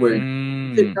big bike world.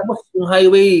 Tapos, yung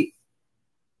highway,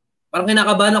 parang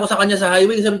kinakabahan ako sa kanya sa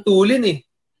highway kasi tulin eh.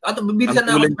 At bibilisan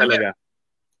na ako. Talaga.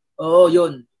 Oo,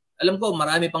 yun. Alam ko,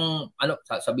 marami pang,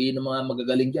 sabihin ng mga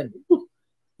magagaling dyan.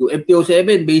 Yung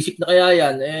MT-07, basic na kaya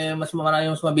yan. Mas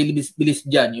marami mas mabilis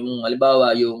dyan. Yung,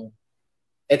 halimbawa, yung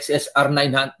XSR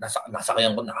 900,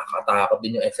 nasakyan ko, nakakatakot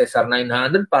din yung XSR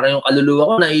 900. Parang yung kaluluwa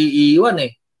ko, naiiwan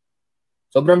eh.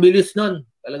 Sobrang bilis nun,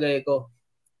 talagay ko.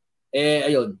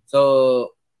 Ayun. So,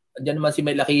 andyan naman si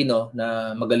Mel Aquino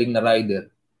na magaling na rider.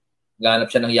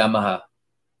 Ganap siya ng Yamaha.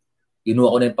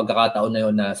 Ginuha ko na yung pagkakataon na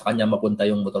yun na sa kanya mapunta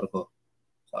yung motor ko.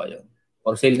 So, ayun.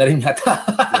 For sale na rin yata.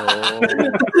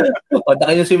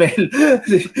 Kontakin nyo si Mel.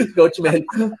 Si Coach Mel.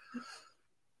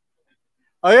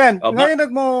 Ayan, ngayon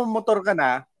nagmo-motor ka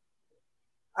na,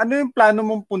 ano yung plano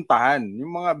mong puntahan?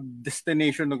 Yung mga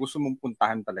destination na gusto mong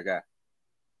puntahan talaga?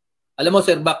 Alam mo,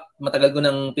 Sir Bak, matagal ko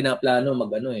nang pinaplano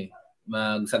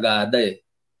magsagada eh.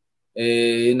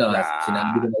 Yun na,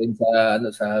 sinabi ko na rin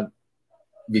sa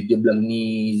video vlog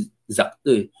ni Zach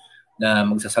to eh, na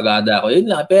magsasagada ako. Yun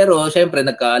lang. Pero, syempre,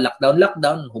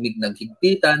 nagka-lockdown,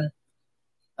 higpitan.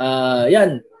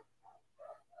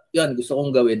 Yan, gusto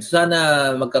kong gawin.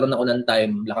 Sana magkaroon ako ng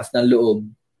time, lakas ng loob,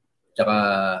 tsaka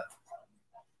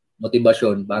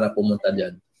motivasyon para pumunta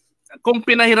dyan. Kung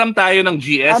pinahiram tayo ng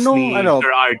GS ni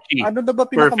Sir Archie. Ano na ba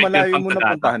pinakamalayo mo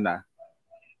na puntahan na?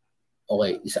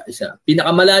 Okay, isa.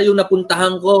 Pinakamalayong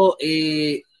napuntahan ko,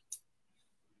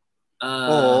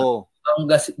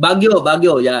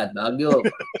 Baguio, yan.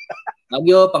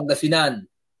 Baguio, Pangasinan.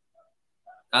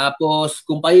 Tapos,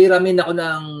 kung pahiramin ako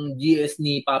ng GS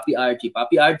ni Papi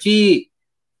Archie,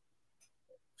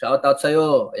 shoutout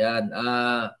sa'yo. Ayan.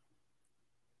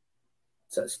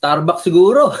 Sa Starbucks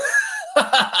siguro.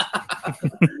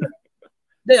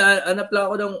 Hindi, hanap lang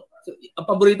ako ng, ang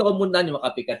paborito ko muna yung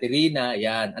Kape Katerina.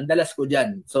 Ayan. Ang dalas ko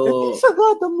dyan. So,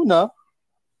 sagada mo na?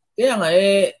 Kaya nga,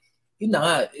 yun na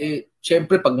nga.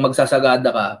 Siyempre, pag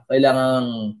magsasagada ka,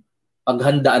 kailangang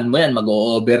paghandaan mo yan,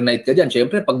 mag-overnight ka dyan.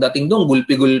 Siyempre, pagdating doon,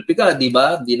 gulpi-gulpi ka, di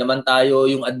ba? Di naman tayo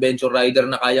yung adventure rider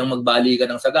na kayang magbali ka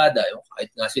ng sagada.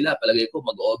 Kahit nga sila, palagay ko,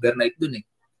 mag-overnight doon eh.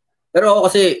 Pero ako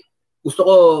kasi, gusto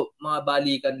ko mga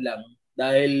balikan lang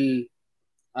dahil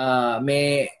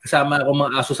may kasama akong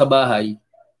mga aso sa bahay.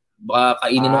 Baka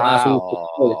kainin ng aso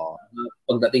ko.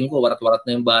 Pagdating ko, warat-warat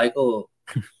na yung bahay ko.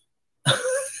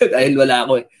 Dahil wala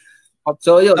ako eh.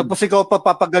 So, yun. Tapos ikaw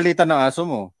papagalitan ng aso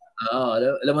mo?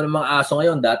 Alam mo ng mga aso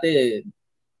ngayon, dati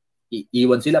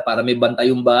iiwan sila para may bantay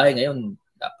yung bahay. Ngayon,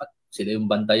 dapat sila yung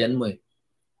bantayan mo eh.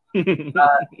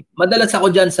 Madalas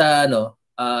ako dyan sa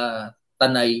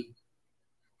Tanay,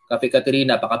 Kape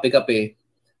Katerina, pakape-kape,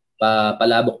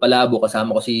 palabok-palabok,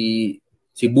 kasama ko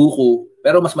si Buko.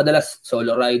 Pero mas madalas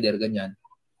solo rider, ganyan.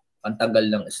 Pantanggal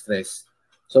ng stress.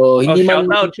 So, hindi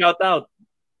shout out.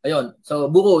 Ayun. So,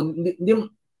 Buko,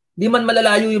 hindi man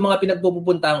malalayo yung mga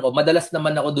pinagpupuntahan ko. Madalas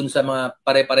naman ako dun sa mga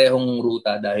pare-parehong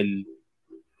ruta dahil,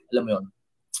 alam mo yun,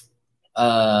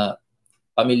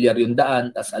 familiar yung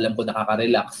daan, tas alam ko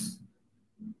nakaka-relax.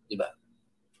 Diba?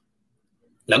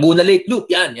 Laguna Lake Loop,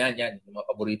 yan. Yung mga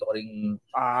paborito ko rin.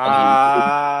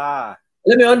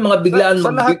 Alam mo yun, mga biglaan.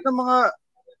 Sa lahat ng mga,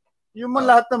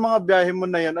 lahat ng mga biyahe mo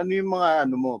na yan, ano yung mga,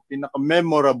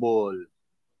 pinaka-memorable?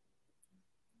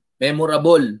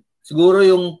 Memorable. Siguro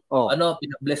yung,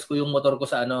 pinabless ko yung motor ko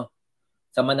sa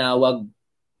Manawag.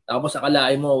 Tapos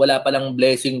akalain mo, wala palang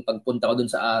blessing pagpunta ko dun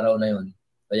sa araw na yun.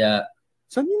 Kaya,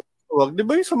 saan yung Manawag? Di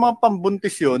ba yung sa mga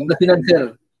pambuntis yun? Pangasinan,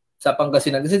 sir. Sa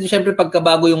Pangasinan. Kasi syempre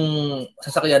pagkabago yung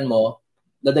sasakyan mo,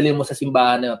 dadalhin mo sa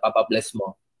simbahan na papabless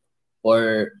mo.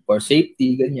 For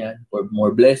safety, ganyan. For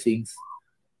more blessings.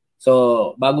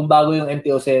 So, bagong-bago yung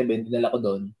MT-07, dinala ko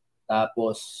doon.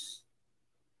 Tapos,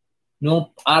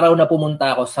 nung araw na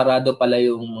pumunta ako, sarado pala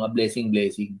yung mga blessing.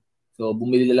 So,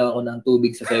 bumili na lang ako ng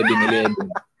tubig sa 7-Eleven.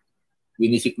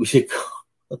 Winisik-wisik ko.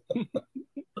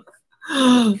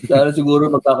 Sana siguro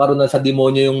magkakaroon na sa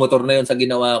demonyo yung motor na yun sa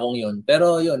ginawa kong yun.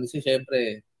 Pero yun, kasi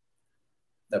syempre,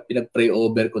 pinag-pray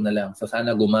over ko na lang. So,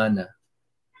 sana gumana.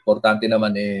 Importante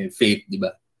naman faith, di ba?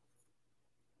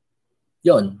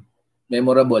 Yun.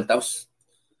 Memorable. Tapos,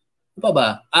 ano pa ba?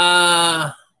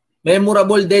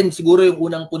 Memorable din siguro yung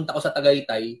unang punta ko sa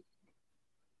Tagaytay.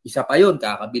 Isa pa yun,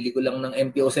 kakabili ko lang ng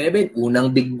MT-07, unang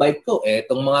big bike ko.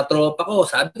 Etong mga tropa ko,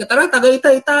 sabi ko, tara,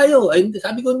 Tagaytay tayo. Ay,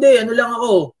 sabi ko, hindi, ano lang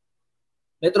ako.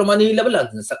 Metro Manila pa lang.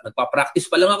 Nagpa-practice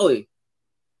pa lang ako eh.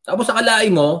 Tapos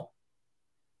akalain mo,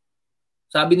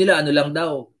 Sabi nila, ano lang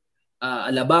daw,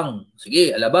 Alabang.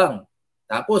 Sige, Alabang.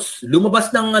 Tapos, lumabas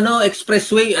ng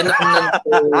expressway. Anak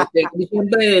ng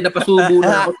siyempre, napasubo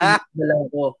na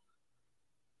ako.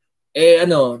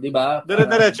 Di ba?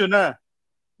 Dire-diretso na.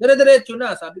 Dire-diretso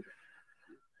na. Sabi ko,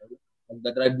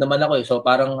 magdadrive naman ako eh. So,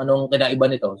 parang anong kinaiba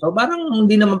nito? So, parang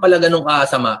hindi naman pala ganun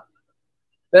kasama.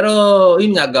 Pero,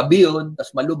 yun nga, gabi yun.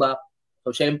 Tapos malubak.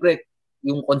 So, siyempre,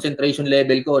 yung concentration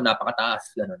level ko,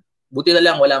 napakataas. Ganun. Buti na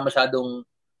lang, wala masyadong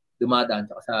dumadaan.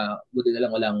 Saka buti na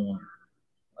lang,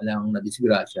 walang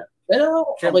nadisgrasya.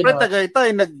 Pero, siyempre, okay,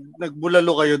 Tagaytay,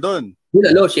 nagbulalo kayo doon.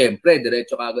 Bulalo, siyempre.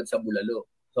 Diretso kagad sa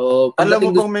bulalo. So, alam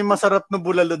mo bang may masarap na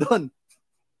bulalo doon?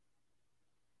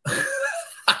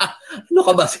 Ano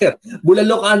ka ba, sir?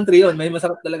 Bulalo country yun. May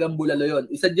masarap talagang bulalo yun.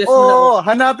 I-suggest mo na. Oo,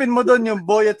 hanapin mo doon yung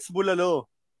Boyet's Bulalo.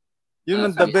 Yun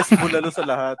ang the best bulalo sa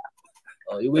lahat.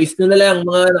 I-waste nyo na lang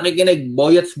mga nakikinig.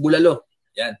 Boyet's Bulalo.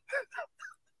 Yan.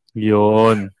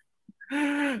 Yun.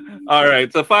 All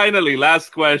right. So finally,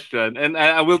 last question. And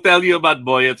I will tell you about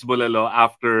Boyet's Bulalo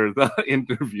after the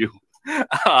interview.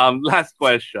 Last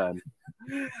question.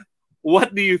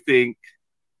 What do you think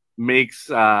makes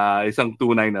isang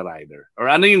tunay na rider? Or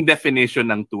ano yung definition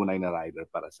ng tunay na rider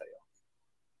para sa'yo?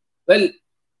 Well,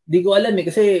 di ko alam eh.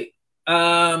 Kasi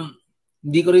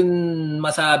hindi ko rin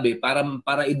masabi.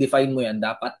 Para i-define mo yan,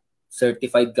 dapat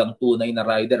certified kang tunay na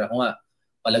rider. Ako nga,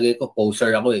 palagay ko,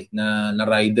 poser ako eh, na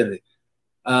rider eh.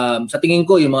 Sa tingin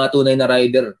ko, yung mga tunay na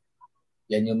rider,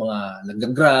 yan yung mga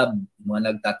nag-grab, mga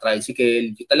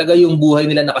nagta-tricycle. Talaga yung buhay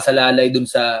nila nakasalalay dun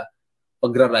sa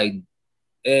pagra-ride.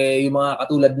 Yung mga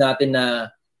katulad natin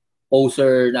na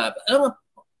poser na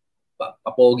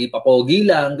papogi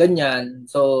lang, ganyan.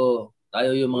 So,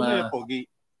 tayo yung mga pogi.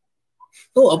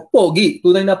 Pogi,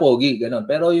 tunay na pogi, ganun.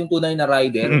 Pero yung tunay na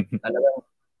rider, talagang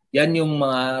yan yung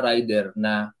mga rider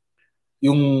na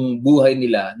yung buhay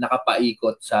nila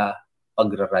nakapaikot sa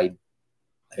pagra-ride.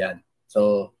 Ayan.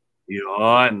 So,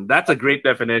 yun. That's a great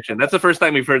definition. That's the first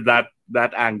time we've heard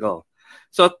that angle.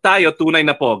 So tayo, tunay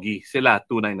na pogi. Sila,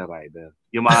 tunay na rider.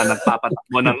 Yung mga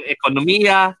nagpapatakbo ng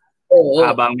ekonomiya,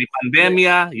 habang may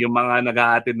pandemya, yung mga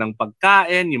naghahatid ng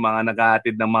pagkain, yung mga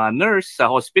naghahatid ng mga nurse sa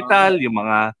hospital, yung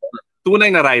mga tunay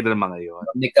na rider mga yun.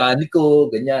 Mekaniko,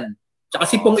 ganyan. Tsaka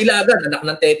si Pong Ilagan, anak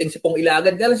ng teteng si Pong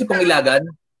Ilagan. Kailan si Pong Ilagan?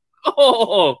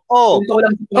 Oo.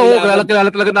 Kilala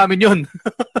talaga namin yun.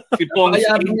 Si Pong.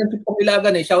 Kaya yan si Pong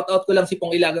Ilagan eh. Shout out ko lang si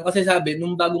Pong Ilagan. Kasi sabi,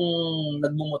 nung bagong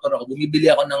nagmumotor ako,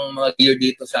 bumibili ako ng mga gear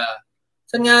dito sa...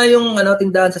 Saan nga yung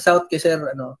tindahan sa South kay Sir?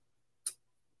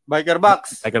 Biker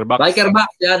Box. Biker Box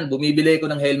yan. Bumibili ko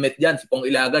ng helmet dyan. Si Pong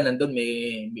Ilagan nandun.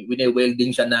 May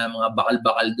wine-welding siya na mga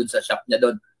bakal-bakal dun sa shop niya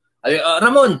dun.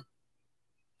 Ramon,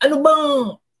 ano bang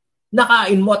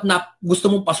nakain mo at gusto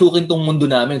mong pasukin tong mundo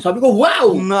namin? Sabi ko,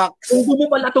 wow! Kung mo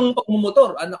pala tong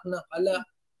pagmumotor, anak na kala.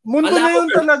 Mundo na yun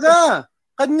talaga.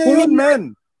 Kanya yun,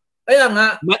 men. Kaya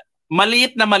nga.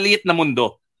 Maliit na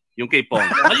mundo. Yung kay Pong.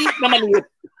 Maliit na maliit.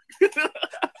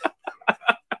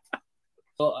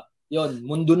 So, yun.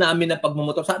 Mundo namin na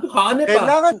pagmumotor. Sabi ko, pa.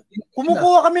 Kailangan,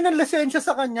 kumukuha kami ng lisensya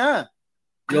sa kanya.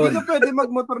 Yun. Hindi ka pwede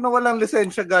magmotor na walang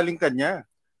lisensya galing kanya.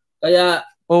 Kaya,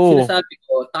 sinasabi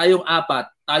ko, tayong apat,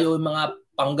 tayo yung mga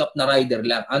panggap na rider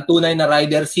lang. Ang tunay na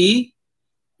rider si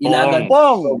Ilagan.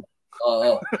 Pong.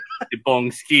 Oo. Si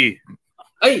Pongski.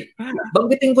 Ay,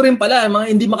 banggitin ko rin pala, mga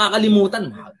hindi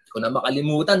makakalimutan. Hindi ko na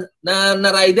makalimutan na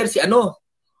rider si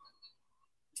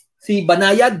Si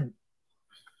Banayad.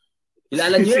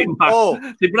 Kilala niyo yun?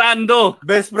 Si Brando.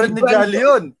 Best friend ni Jolly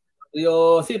yun.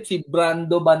 Si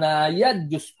Brando Banayad.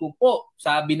 Diyos ko po.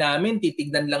 Sabi namin,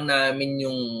 titignan lang namin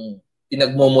yung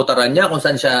pinagmomotoran niya kung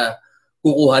saan siya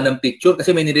kukuha ng picture. Kasi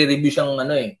may nire-review siyang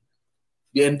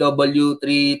BMW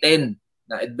 310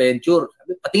 na adventure.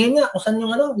 Sabi, patingin nga kung saan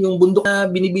yung bundok na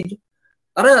binibidyo.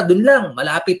 Tara, dun lang.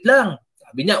 Malapit lang.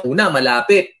 Sabi niya, una,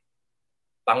 malapit.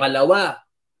 Pangalawa,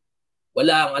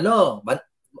 walang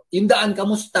yung daan,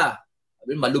 kamusta?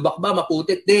 Sabi, malubak ba,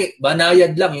 maputit? Di,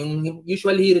 banayad lang. Yung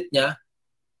usual hirit niya.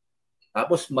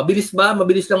 Tapos, mabilis ba?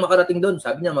 Mabilis lang makarating doon.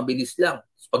 Sabi niya, mabilis lang.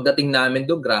 Tapos, pagdating namin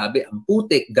doon, grabe, ang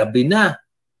putik, gabi na.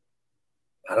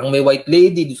 Parang may white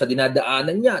lady doon sa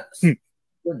dinadaanan niya. Tapos,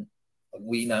 yun.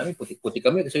 Pag-uwi namin, putik-putik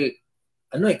kami. Kasi,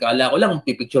 kala ko lang,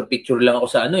 picture-picture lang ako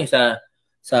sa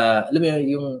alam mo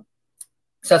yung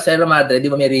sa Sierra Madre, di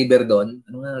ba may river doon?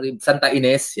 Santa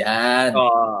Ines, yan.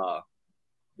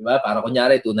 Diba? Para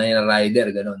kunyari, tunay na rider,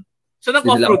 gano'n. So,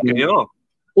 nag-off-road kayo?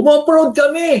 Um-off-road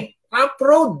kami!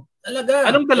 Off-road! Talaga.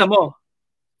 Anong dala mo?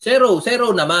 Zero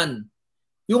naman.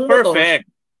 Yung perfect.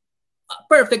 Motor,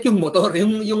 perfect yung motor.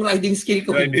 Yung riding skill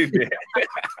ko.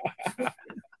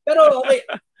 Pero okay.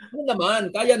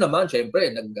 Kaya naman.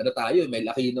 Siyempre, tayo, may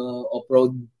Lakino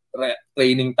off-road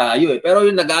training tayo eh. Pero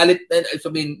yung nagamit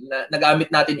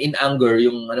natin in anger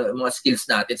yung mga skills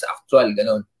natin sa actual,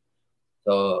 gano'n.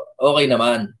 So, okay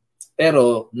naman.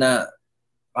 Pero,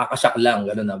 kakasyak lang,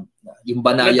 gano'n na. Yung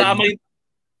banayad.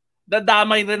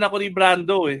 Dadamay rin ako ni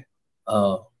Brando eh.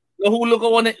 Nahulog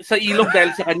ako sa ilog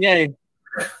dahil sa kanya eh.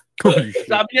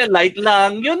 Sabi niya, light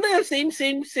lang. Yun na, same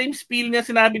spiel niya,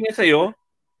 sinabi niya sa'yo.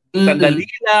 Sandali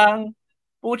lang.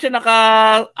 Pucha,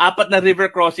 naka-4 na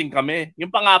river crossing kami. Yung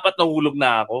pang-4 nahulog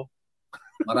na ako.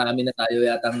 Marami na tayo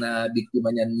yatang na biktima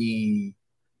niyan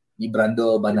ni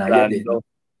Brando Banaya din.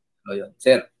 So, yun.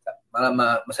 Sir,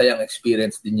 masayang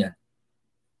experience din yan.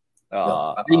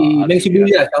 Meng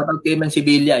Sibilia, shoutout kay Meng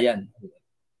Sibilia, yan.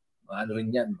 Ano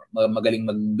rin yan, magaling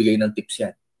magbigay ng tips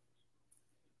yan.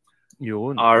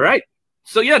 Yun. All right.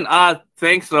 So yan,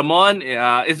 thanks Ramon.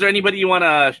 Is there anybody you want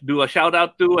to do a shout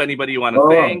out to? Anybody you want to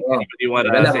thank? Anybody you want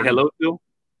to say hello to?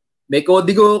 May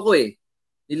kodigo ko eh.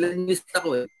 Nilista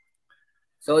ko eh.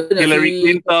 So, Hillary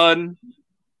Clinton.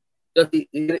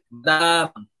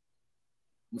 Ma'am.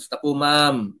 Musta po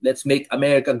ma'am? Let's make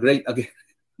America great again.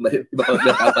 Iba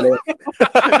pa pala.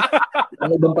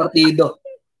 Ang ibang partido.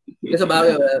 Kasi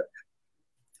bakit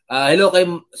hello kay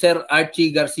Sir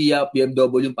Archie Garcia,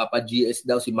 BMW, Papa GS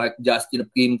daw, si Mark Justin of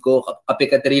Kimco,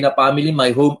 Kape Katerina Family,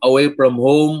 My Home Away from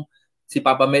Home, si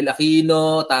Papa Mel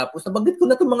Aquino, tapos nabanggit ko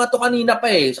na itong mga to kanina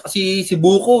pa eh. Kasi si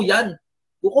Buko, yan.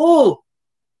 Buko!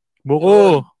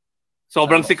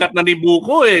 Sobrang sikat na ni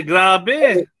Buko eh.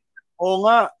 Grabe. Oo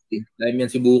nga. Time yan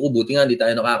si Buko. Buti nga, hindi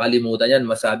tayo nakakalimutan yan.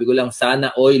 Masabi ko lang,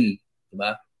 sana all.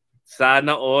 Diba?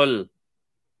 Sana all.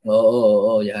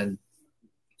 Oo, yan.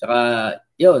 Tsaka,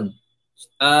 yun.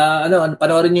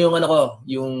 Panoorin niyo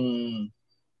yung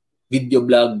video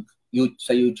vlog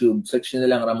sa YouTube. Search nyo na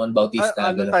lang Ramon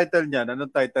Bautista. Anong title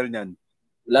niyan?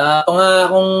 Wala pa nga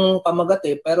akong pamagat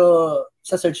eh, pero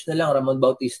sa search na lang Ramon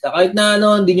Bautista. Kahit na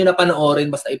hindi nyo na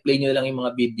panoorin, basta i-play nyo lang yung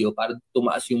mga video para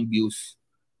tumaas yung views.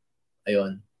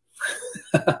 Ayun.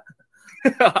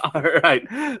 All right.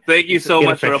 Thank you so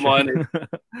much, Ramon.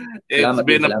 It's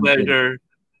been a pleasure.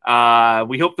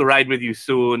 We hope to ride with you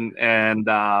soon, and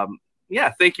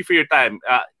thank you for your time.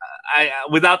 I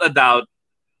without a doubt,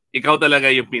 ikaw talaga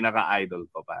yung pinaka-idol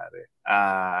ko, pare.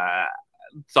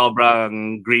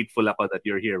 Sobrang grateful ako that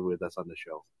you're here with us on the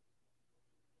show.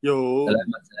 Yo.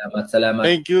 Salamat.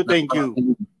 Thank you.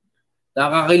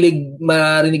 Nakakakilig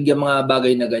marinig yung mga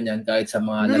bagay na ganyan kahit sa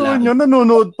mga lalaki.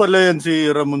 Nanonood pala yan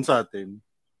si Ramon sa atin.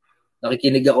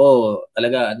 Nakikinig ako,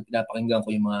 talaga, pinapakinggan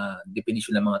ko yung mga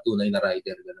definition ng mga tunay na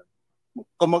rider. Ganun.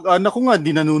 Kamag-anak ko nga,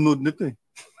 di nanonood nito eh.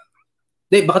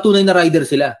 Hindi, baka tunay na rider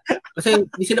sila. Kasi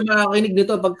hindi sila makakakinig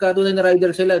nito pagka tunay na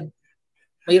rider sila.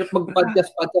 Mahirap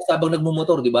mag-podcast habang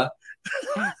nagmumotor, di ba?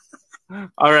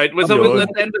 All right, so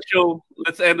let's end the show.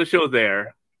 Let's end the show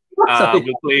there.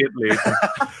 We'll play it later.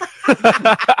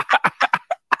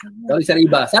 Sorry,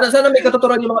 Sariba. Sana may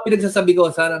katuturan yung mga pinagsasabi ko.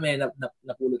 Sana may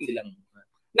napulot silang.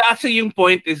 Actually, yung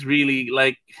point is really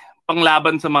like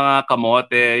panglaban sa mga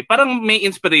kamote. Parang may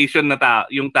inspiration na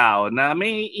yung tao na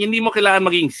hindi mo kailangan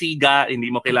maging siga,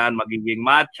 hindi mo kailangan maging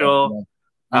macho.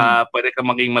 Pwede ka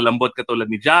maging malambot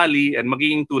katulad ni Jolly and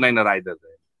maging tunay na rider.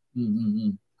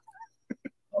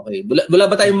 Okay. Wala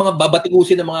ba tayong mga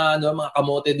babatikusin ng mga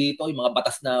kamote dito, yung mga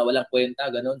batas na walang kwenta,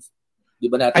 ganun? Di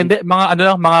ba natin? Hindi,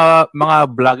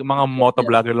 mga vlog, mga moto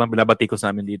vlogger lang binabatikos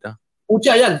namin dito.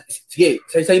 Pucha, yan. Sige,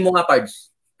 say mo nga, Pards.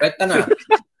 Rekta na.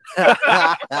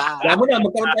 Alam mo na,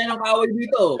 magkaroon tayo ng kaaway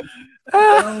dito.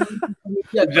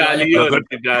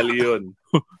 Jolly yun.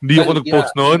 Hindi ako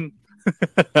nag-post noon.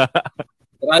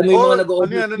 Marami yung mga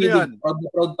nag-o-overfeeding.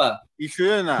 Proud pa. Issue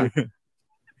yun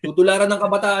Tutularan ng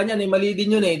kabataan yan. Mali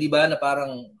din yun di ba? Na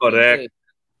parang... Correct.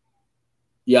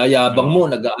 Yayabang mo,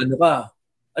 nag-ano ka.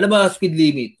 Ano ba speed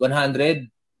limit? 100?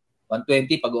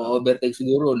 120? Pag overtake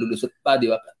siguro, lulusot pa,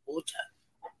 di ba? Pucha.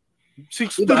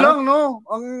 60 diba? Lang, no?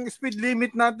 Ang speed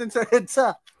limit natin sa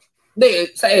EDSA.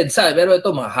 Hindi, sa EDSA. Pero ito,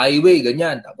 mga highway,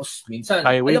 ganyan. Tapos, minsan...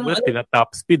 Highway mo,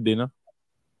 top speed, no?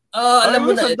 Alam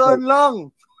mo na ito. Sa lang.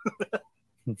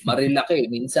 Marilaki,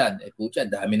 minsan. Pucha,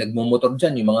 dami nagmumotor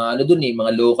dyan. Yung mga dun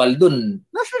mga local dun.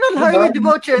 National Highway, di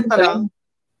ba 80 lang?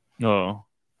 Oo.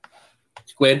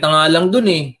 Kwenta nga lang dun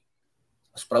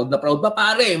Mas proud na proud pa,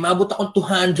 pare. Maabot akong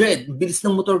 200. Bilis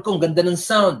ng motor ko. Ang ganda ng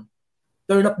sound.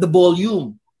 Turn up the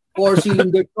volume.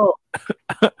 4-cylinder ko.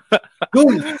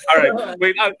 All right.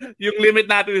 Wait, yung limit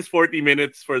natin is 40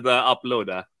 minutes for the upload,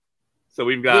 So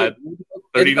we've got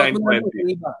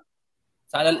 39:20.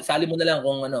 Sali mo na lang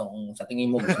kung sa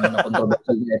tingin mo gusto mo na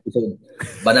controversial na episode.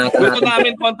 Banatan Gusto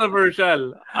namin controversial.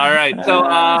 All right. So,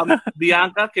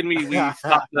 Bianca, can we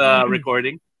stop the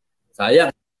recording?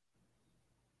 Sayang.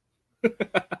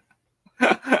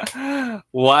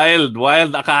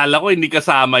 Wild. Akala ko hindi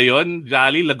kasama yon.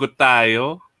 Jolly, lagot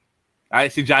tayo.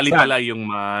 Ay, si Jolly pala yung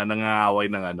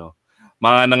nangangaway ng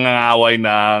mga nangangaway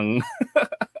ng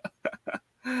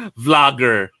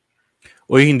vlogger.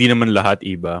 Uy, hindi naman lahat,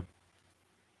 iba.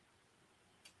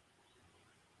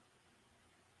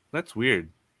 That's weird.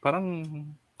 Parang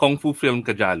kung fu film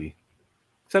ka, Jolly.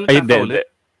 Ay, hindi.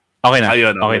 Okay na.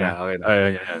 Ayun.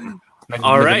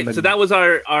 All right. So that was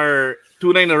our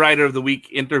Tunay na Rider of the Week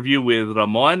interview with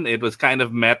Ramon. It was kind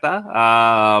of meta.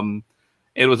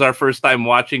 It was our first time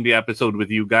watching the episode with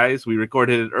you guys. We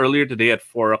recorded it earlier today at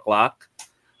 4:00.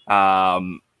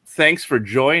 Thanks for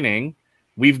joining.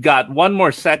 We've got one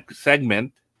more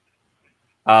segment.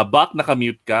 Buck,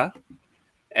 nakamute ka.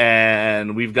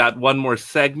 And we've got one more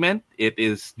segment. It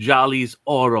is Jolly's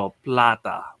Oro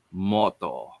Plata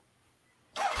Moto.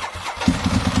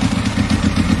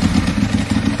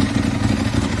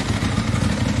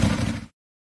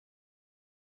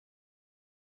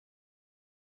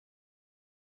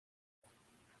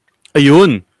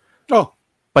 Ayun. Oh,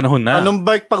 panahon na. Anong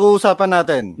bike pag-uusapan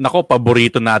natin? Nako,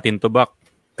 paborito natin to, Bak.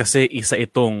 Kasi isa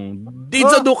itong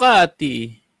Dizza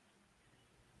Ducati.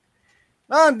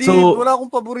 Wala akong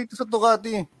paborito sa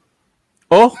Ducati.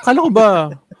 Oh, kala ko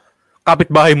ba?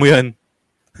 Kapitbahay mo yan.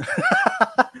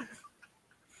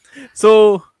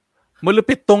 So,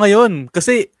 malupit to ngayon.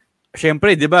 Kasi,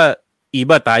 syempre, di ba,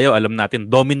 iba tayo, alam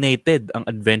natin, dominated ang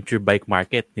adventure bike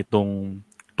market nitong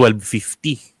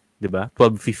 1250. Di ba?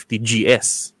 1250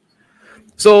 GS.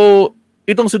 So,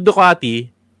 itong Ducati,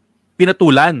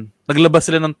 pinatulan. Naglabas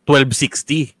sila ng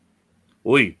 1260.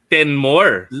 Uy, 10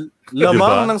 more.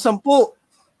 Lamang ng 10.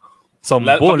 10.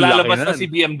 Lalabas na si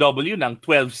BMW ng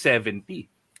 1270.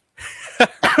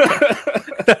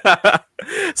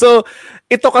 So,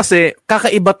 ito kasi,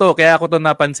 kakaiba to. Kaya ako to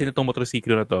napansin itong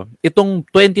motorsiklo na to. Itong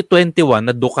 2021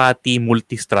 na Ducati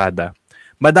Multistrada,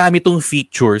 madami itong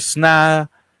features na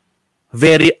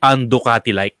very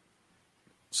un-Ducati-like.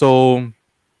 So,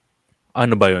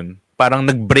 ano ba yun? Parang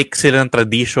nag-break sila ng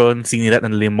tradition, sinilat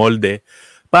ng limolde,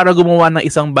 para gumawa ng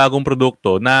isang bagong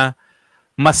produkto na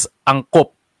mas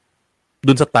angkop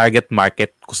dun sa target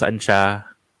market kung saan siya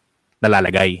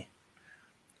nalalagay.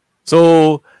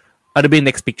 So, ano ba yung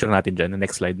next picture natin dyan? The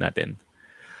next slide natin.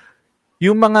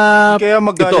 Yung mga... Kaya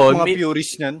magalit mga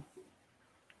purists niyan.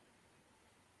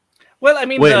 Well, I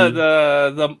mean,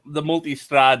 the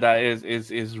Multistrada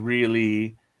is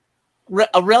really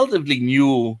a relatively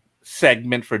new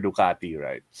segment for Ducati,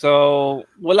 right? So,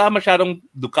 wala masyadong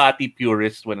Ducati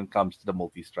purist when it comes to the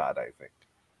Multistrada, I think.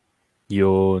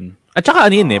 Yun. At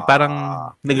saka parang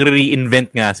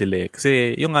nagre-reinvent nga sila eh.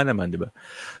 Kasi yung nga naman, di ba?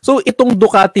 So, itong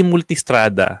Ducati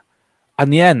Multistrada,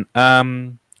 ano yan?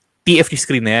 TFT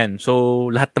screen na yan. So,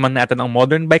 lahat naman natin ng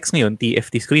modern bikes ngayon,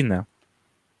 TFT screen na.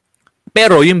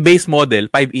 Pero, yung base model,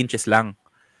 5 inches lang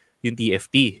yung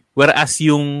TFT. Whereas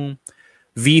yung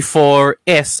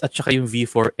V4S at saka yung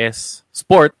V4S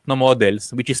Sport na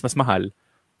models, which is mas mahal,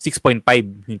 6.5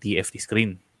 yung TFT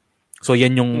screen. So,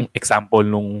 yan yung example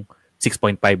nung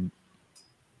 6.5.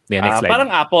 Next slide.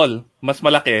 Parang Apple. Mas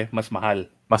malaki, mas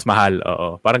mahal. Mas mahal,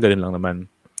 oo. Parang ganun lang naman.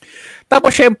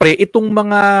 Tapos, syempre, itong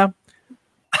mga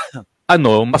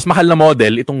mas mahal na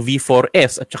model, itong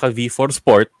V4S at saka V4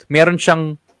 Sport, meron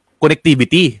siyang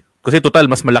connectivity. Kasi total,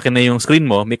 mas malaki na yung screen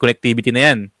mo, may connectivity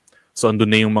na yan. So, andun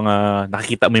na yung mga,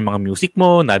 nakikita mo yung mga music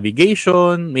mo,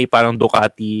 navigation, may parang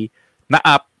Ducati na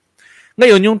app.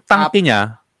 Ngayon, yung tangke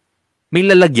niya, may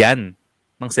lalagyan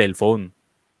ng cellphone.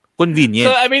 Convenient.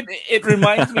 So, I mean, it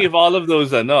reminds me of all of those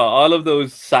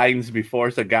signs before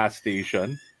sa gas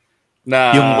station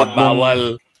na yung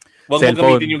bawal, wag mo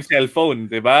gamitin yung cellphone,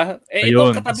 di ba?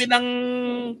 Ito katabi ng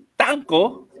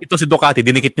tanko. Ito si Ducati,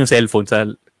 dinikit yung cellphone sa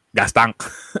gas tank.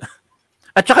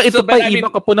 At saka ito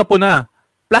iba kapuna-puna.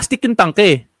 Plastic yung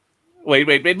tangke. Wait.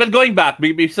 But going back,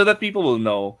 so that people will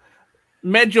know,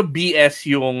 medyo BS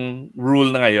yung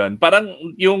rule na ngayon. Parang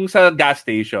yung sa gas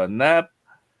station na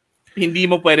hindi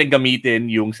mo pwedeng gamitin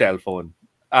yung cellphone.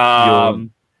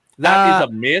 That is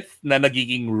a myth na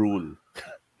nagiging rule.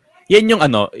 Yan yung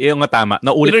yung tama.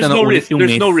 Naulit na naulit yung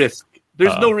myth.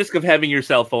 There's no risk of having your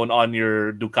cell phone on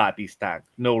your Ducati tank.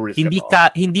 No risk at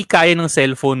all. Hindi kaya ng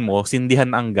cellphone mo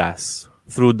sindihan ang gas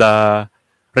through the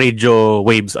radio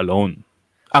waves alone.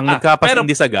 Ang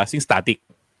nagkapasindi sa gas, yung static.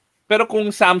 Pero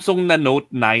kung Samsung na Note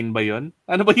 9 ba yun?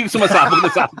 Ano ba yung sumasabog na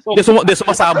Samsung?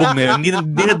 Sumasabog na yun.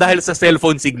 Hindi na dahil sa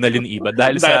cellphone signal yun iba.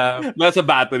 Dahil sa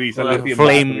battery, sa lithium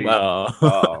flame.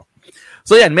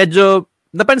 So yan, medyo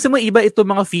napansin mo iba ito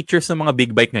mga features ng mga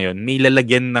big bike ngayon. May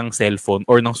lalagyan ng cellphone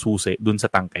or ng susi dun sa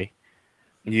tangke.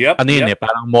 Yep. Ano yun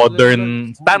parang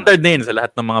modern, standard na yun sa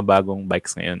lahat ng mga bagong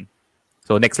bikes ngayon.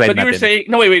 So next slide natin. You were saying,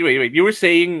 no, wait. You were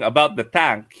saying about the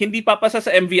tank. Hindi papasa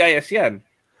sa MVIS yan.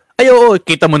 Ay, oo.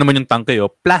 Kita mo naman yung tangke,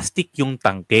 Plastic yung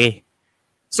tangke.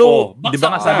 So, di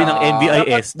ba nga sabi ng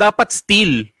NVIS, dapat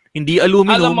steel. Hindi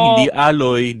aluminum, hindi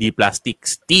alloy, hindi plastic.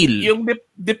 Steel. Yung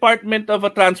Department of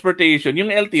Transportation, yung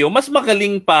LTO, mas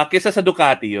magaling pa kesa sa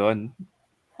Ducati yun.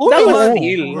 Dapat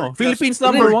steel. Philippines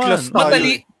number 1.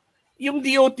 Matali. Yung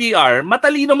DOTR,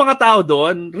 matalino mga tao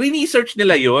doon. Research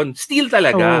nila yon. Steel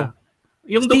talaga.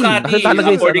 Yung steel. Ducati,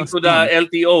 according to the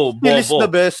LTO, Steel is the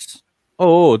best.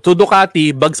 Oo, to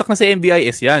Ducati, bagsak na sa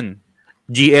MVIS yan.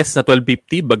 GS na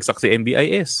 1250, bagsak sa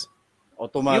MVIS.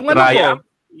 Automatic.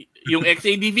 Yung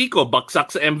XADV ko,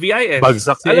 bagsak sa MVIS.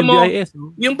 Bagsak sa MVIS.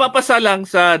 Yung papasa lang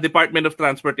sa Department of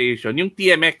Transportation, yung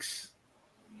TMX.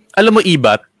 Alam mo,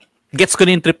 Ibat, gets ko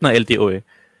na yung trip ng LTO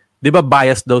Di ba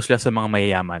bias daw sila sa mga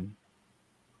mayayaman?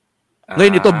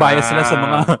 Ngayon ito, bias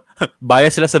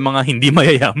sila sa mga hindi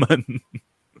mayayaman.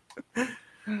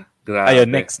 Ayun,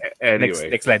 next.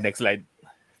 Anyway. Next slide.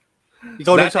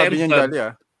 Ikaw lang sabi niyan, Jolly,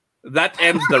 That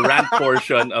ends the rant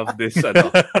portion of this.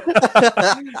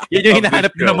 Yan yung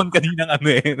hinahanap ko naman kaninang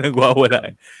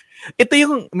nagwawala. Ito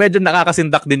yung medyo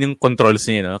nakakasindak din yung controls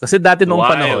niya, Kasi dati noong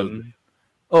panahon,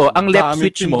 ang left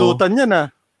switch mo, yan,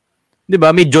 'di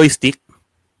ba, may joystick,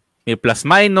 may plus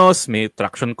minus, may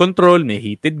traction control, may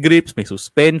heated grips, may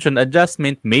suspension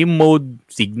adjustment, may mode,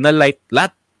 signal light,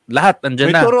 lahat andyan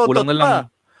na.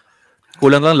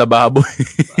 Kulang lang lababo.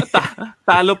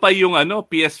 Talo pa yung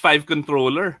PS5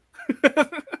 controller.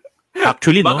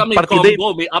 Actually, baka may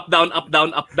combo, may up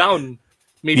down.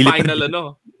 May final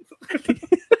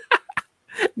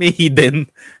may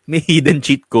hidden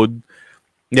cheat code.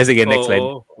 Sige, next slide.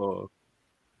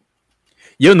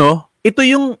 Yun, ito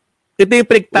yung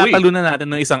pinagtatalunan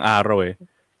natin ng isang araw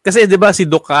Kasi 'di ba si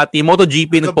Ducati,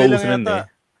 MotoGP nagpa-uso nun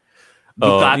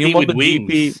Ducati yung with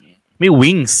wings. May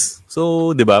wings.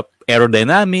 So, 'di ba?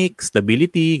 Aerodynamics,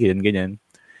 stability, ganyan.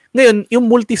 Ngayon, yung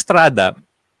Multistrada,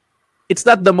 it's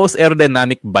not the most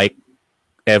aerodynamic bike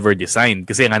ever designed.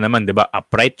 Kasi nga naman, 'di ba?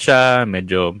 Upright siya,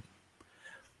 medyo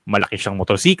malaki siyang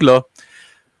motorsiklo.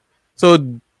 So,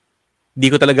 di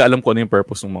ko talaga alam kung ano yung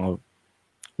purpose ng mga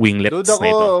winglets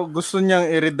na ito. Gusto niyang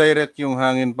i-redirect yung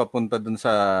hangin papunta dun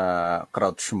sa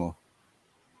crouch mo.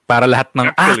 Para lahat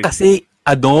ng, kasi,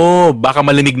 baka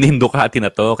malamig na yung Ducati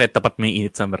na to, kaya tapat may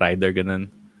init sa rider, ganun.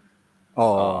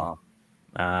 Oo.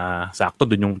 Sakto,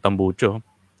 dun yung tambucho.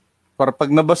 Para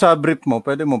pag nabasa brief mo,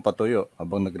 pwede mong patuyo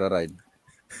habang nagra-ride.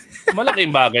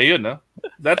 Malaking bagay yun,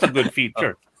 That's a good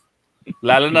feature.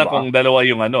 Lalo na kung dalawa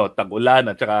yung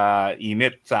tag-ulan at saka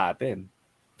init sa atin.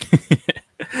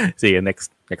 Sige,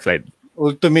 next slide.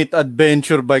 Ultimate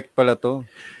adventure bike pala to.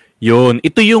 Yun.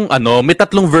 Ito yung may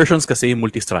tatlong versions kasi yung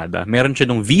Multistrada. Meron siya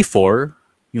ng V4,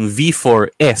 yung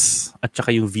V4S, at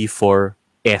saka yung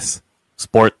V4S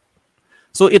Sport.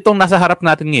 So, itong nasa harap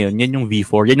natin ngayon, yan yung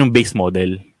V4. Yan yung base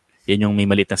model. Yan yung may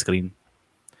maliit na screen.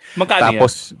 Magkano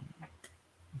Tapos,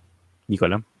 hindi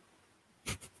ko alam.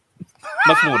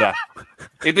 Mas mura.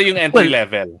 Ito yung entry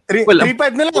level.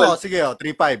 3.5 na lang. Sige,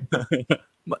 3.5.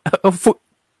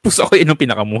 Puso ko yun yung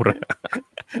pinakamura.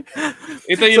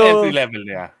 Ito yung entry level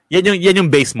niya. Yan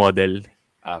yung base model.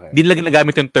 Okay. Hindi lang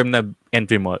nagamit yung term na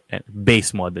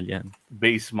base model yan.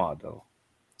 Base model.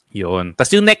 Yun.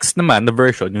 Tapos yung next naman na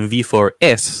version, yung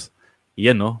V4S,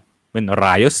 yan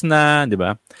rayos na, di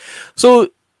ba? So,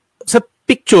 sa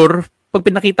picture, pag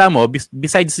pinakita mo,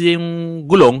 besides yung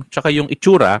gulong, tsaka yung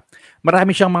itsura,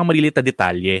 marami siyang mga maliliit na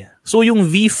detalye. So, yung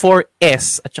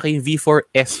V4S at saka yung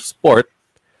V4S Sport,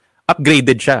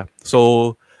 upgraded siya.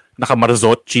 So,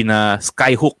 naka-Marzocchi na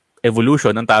skyhook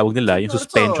evolution ang tawag nila, yung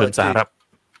suspension sa harap.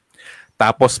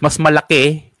 Tapos, mas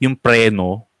malaki yung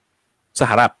preno sa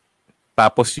harap.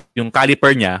 Tapos, yung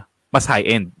caliper niya, mas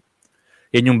high-end.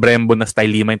 Yan yung Brembo na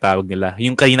style 5 yung tawag nila.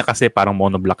 Yung kanina kasi parang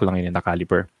monoblock lang yun na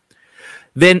caliper.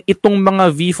 Then, itong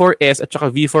mga V4S at saka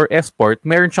V4S Sport,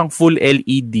 meron siyang full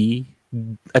LED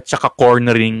at saka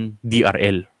cornering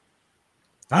DRL.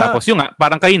 Tapos yung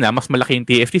parang kanina, mas malaki yung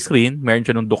TFT screen, meron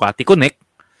siya ng Ducati Connect,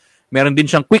 meron din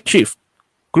siyang quick shift,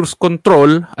 cruise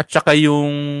control, at saka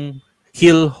yung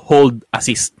hill hold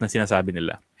assist na sinasabi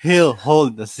nila. Hill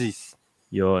hold assist.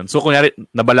 Yun. So, kunyari,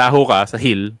 nabalaho ka sa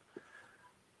hill,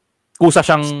 kusa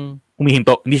siyang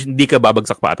humihinto, hindi ka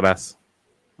babagsak pa atras.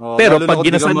 Pero pag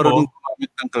ginasan mo,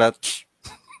 gumamit ng clutch.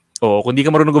 kung di ka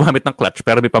marunong gumamit ng clutch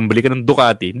pero may pambili ka ng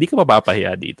Ducati, hindi ka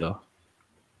mapapahiya dito.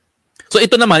 So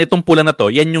ito naman, itong pula na to,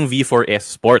 yan yung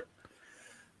V4S Sport.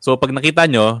 So pag nakita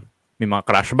nyo, may mga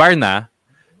crash bar na,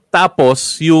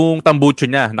 tapos yung tambucho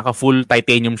niya, naka-full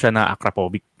titanium siya na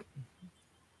Akrapovic.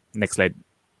 Next slide.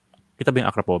 Kita ba yung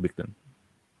Akrapovic dun?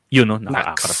 Yun, no?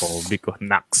 Naka-Akrapovic.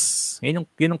 Nax. Yun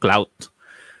yung clout.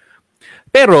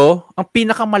 Pero, ang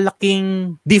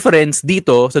pinakamalaking difference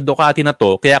dito sa Ducati na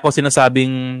to, kaya ako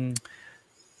sinasabing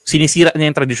sinisira niya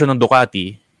yung tradisyon ng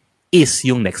Ducati, is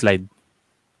yung next slide.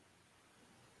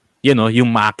 Yan, no?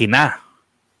 Yung makina.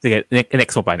 Sige,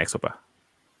 next mo pa.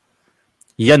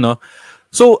 Yan, no?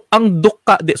 So, ang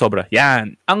Ducati, sobra.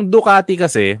 Yan. Ang Ducati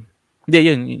kasi, hindi,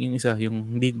 yung isa,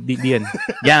 yung, di yan.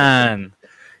 Yan.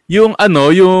 Yung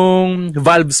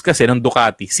valves kasi ng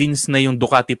Ducati, since na yung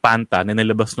Ducati Panta na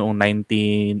nilabas noong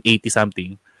 1980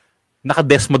 something,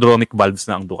 naka-desmodromic valves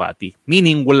na ang Ducati.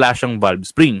 Meaning, wala siyang valve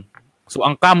spring. So,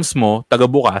 ang cams mo,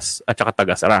 taga-bukas at saka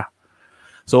taga-sara.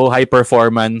 So, high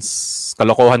performance,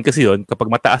 kalokohan kasi yun,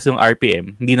 kapag mataas yung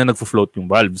RPM, hindi na nagfo-float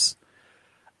yung valves.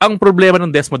 Ang problema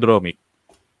ng desmodromic,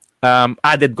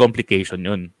 added complication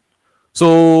yun. So,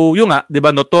 yung nga, di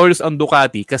ba, notorious ang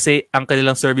Ducati kasi ang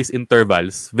kanilang service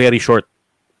intervals, very short.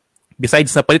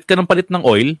 Besides, palit ka ng palit ng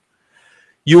oil,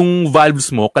 yung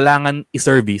valves mo, kailangan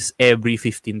i-service every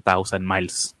 15,000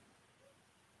 miles.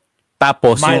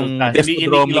 Tapos, yung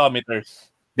desmodromic... kilometers.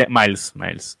 Miles.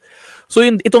 So,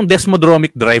 itong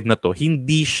desmodromic drive na to,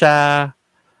 hindi siya,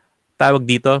 tawag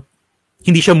dito,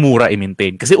 hindi siya mura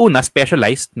i-maintain. Kasi una,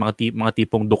 specialized, mga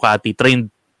tipong Ducati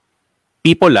trained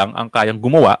people lang ang kayang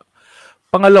gumawa.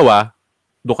 Pangalawa,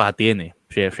 Ducati yan eh.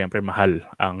 Siyempre, mahal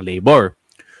ang labor.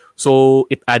 So,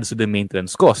 it adds to the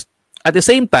maintenance cost. At the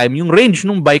same time, yung range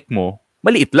ng bike mo,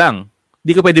 maliit lang.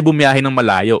 Hindi ka pwede bumiyahe ng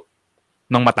malayo,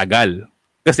 ng matagal.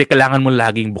 Kasi kailangan mo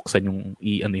laging buksan yung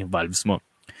valves mo.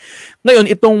 Ngayon,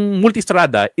 itong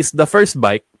Multistrada is the first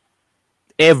bike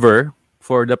ever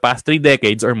for the past 3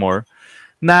 decades or more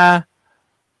na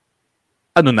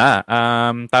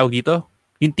tawag dito?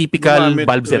 Yung typical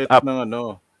valve setup.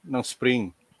 Ng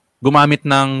spring. Gumamit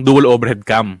ng dual overhead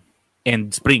cam and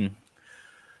spring.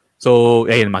 So,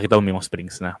 ayun, makita mo yung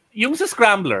springs na. Yung sa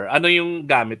Scrambler, ano yung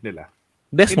gamit nila?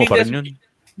 Desmo pa rin yun.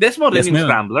 Desmo rin yung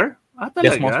Scrambler? Talaga?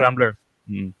 Desmo Scrambler.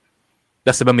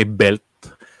 Tapos diba may belt?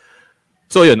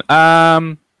 So, yun.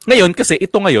 Ngayon, kasi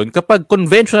ito ngayon, kapag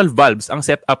conventional valves ang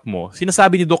setup mo,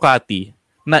 sinasabi ni Ducati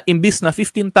na imbis na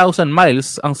 15,000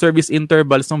 miles ang service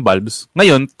intervals ng valves,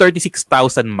 ngayon,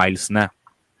 36,000 miles na.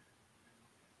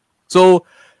 So,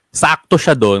 sakto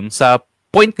siya doon sa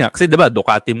point nga. Kasi diba,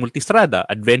 Ducati Multistrada,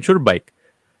 adventure bike.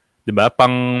 Diba,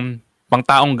 pang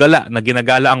taong gala na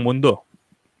ginagala ang mundo.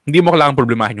 Hindi mo kailangan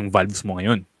problemahin yung valves mo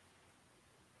ngayon.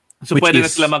 So, pwede na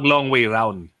sila mag-long way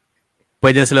round.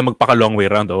 Pwede na sila magpaka-long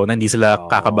way round. Na hindi sila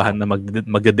kakabahan na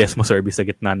mag-desmo service sa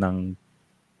gitna ng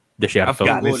desierto.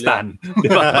 Afghanistan.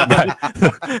 Diba?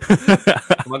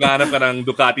 Maghanap ka ng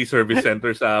Ducati Service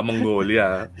Center sa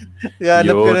Mongolia.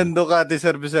 Hanap ka ng Ducati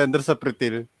Service Center sa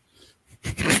Pretil.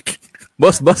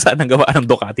 Boss, saan ang gawa ng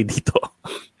Ducati dito?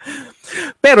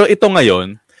 Pero ito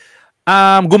ngayon,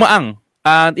 gumaang.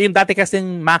 Yung dati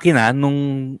kasing makina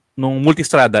nung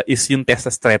Multistrada is yung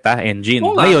Testa Stretta engine.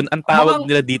 Ngayon, ang tawag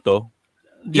nila dito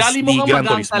Jolly mo nga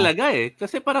magaan talaga eh.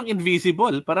 Kasi parang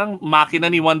invisible. Parang makina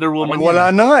ni Wonder Woman. Wala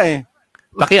na nga eh.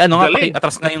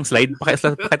 Paki-atras nga yung slide.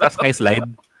 Paki-atras nga yung slide.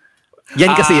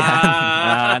 Yan kasi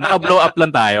yan. Naka-blow up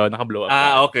lang tayo.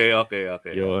 Okay.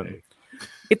 Yun.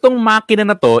 Itong makina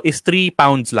na to is 3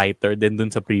 pounds lighter than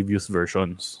dun sa previous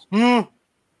versions.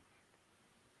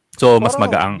 So, mas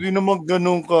magaang. Hindi naman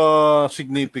ganun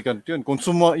ka-significant yun. Kung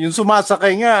yung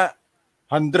sumasakay nga,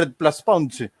 100 plus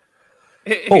pounds eh.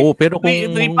 Oo, pero kung...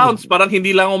 3 pounds, parang hindi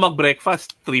lang ako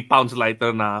mag-breakfast. 3 pounds lighter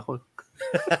na ako.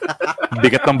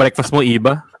 Bigat ng breakfast mo,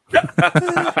 iba.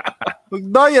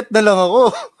 Mag-diet na lang ako.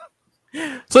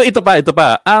 So, ito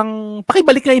pa.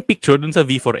 Pakibalik nga yung picture dun sa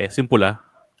V4S, yung pula.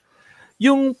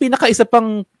 Yung pinakaisa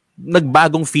pang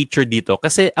nagbagong feature dito,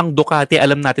 kasi ang Ducati,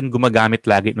 alam natin gumagamit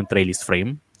lagi ng trellis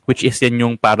frame, which is yan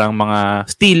yung parang mga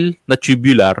steel na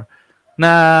tubular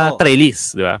na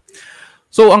trellis, di ba?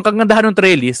 So, ang kagandahan ng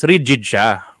trellis, rigid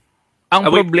siya. Ang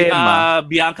problema...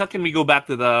 Bianca, can we go back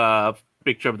to the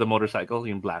picture of the motorcycle?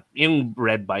 Yung black. Yung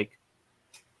red bike.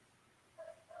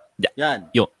 Yan.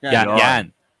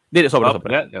 Yan. Hindi, sobra.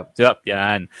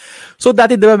 Yan. So,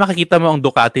 dati, di ba, makikita mo ang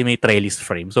Ducati may trellis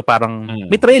frame. So, parang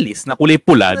may trellis na kulay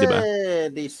pula, di ba?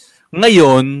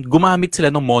 Ngayon, gumamit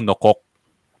sila ng monocoque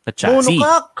na chassis.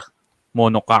 Monocoque?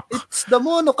 Monocoque. It's the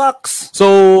monocoques.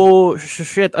 So,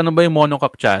 shit, ano ba yung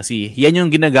monocoque chassis? Yan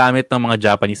yung ginagamit ng mga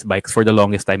Japanese bikes for the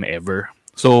longest time ever.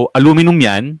 So, aluminum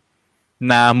yan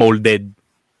na molded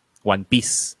one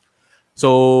piece.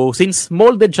 So, since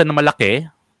molded siya na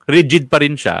malaki, rigid pa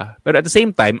rin siya, pero at the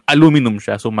same time, aluminum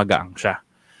siya, so magaang siya.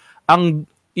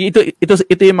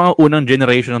 Ito yung mga unang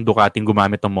generation ng Ducati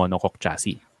gumamit ng monocoque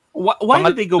chassis. Why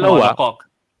did they go monocoque?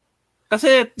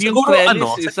 Kasi yung siguro,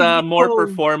 trellis is a more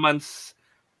performance,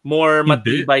 more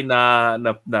matibay na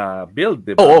build,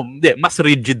 di ba? Oo, hindi. Mas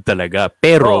rigid talaga.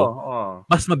 Pero,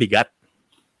 mas mabigat.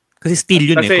 Kasi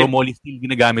steel yun chromoly steel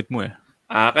ginagamit mo eh.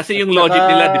 Kasi yung logic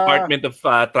nila, Department of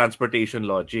Transportation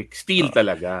logic, steel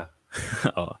talaga.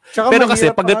 Pero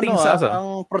kasi pagdating sa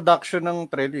ang production ng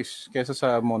trellis kaysa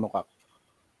sa monocoque.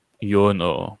 Yun,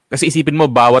 oo. Kasi isipin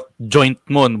mo, bawat joint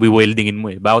mo, weldingin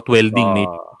mo eh. Bawat welding,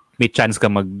 may chance ka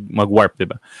mag-warp,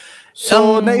 diba?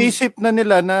 So, naisip na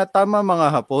nila na tama mga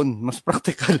Hapon. Mas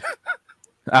practical.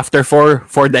 After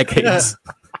four decades.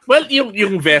 Well,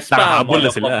 yung Vespa,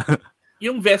 monocoque. Sila.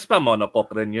 Yung Vespa,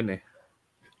 monocoque rin yun eh.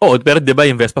 Oo, pero diba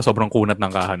yung Vespa sobrang kunat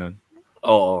ng kaha nun?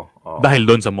 Oo. Dahil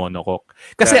doon sa monocoque.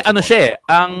 Kasi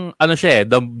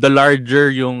the larger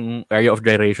yung area of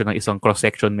gyration ng isang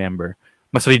cross-section member,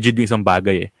 mas rigid yung isang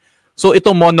bagay eh. So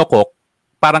itong monocoque,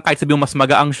 parang kahit sabihin mas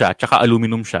magaang siya, tsaka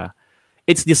aluminum siya,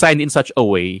 it's designed in such a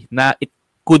way na it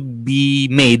could be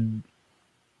made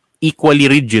equally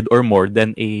rigid or more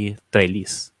than a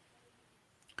trellis.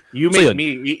 You make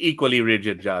me equally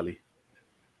rigid, Jolly.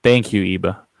 Thank you,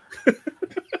 Iba.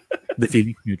 The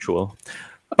feeling mutual.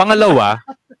 Pangalawa,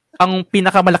 ang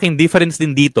pinakamalaking difference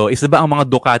din dito is diba ang mga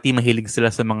Ducati mahilig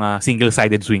sila sa mga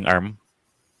single-sided swing arm.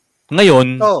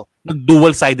 Ngayon,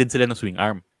 nag-dual-sided sila ng swing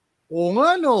arm. Oo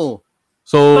nga, no.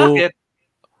 So, bakit?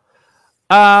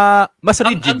 Mas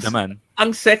rigid naman.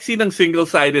 Ang sexy ng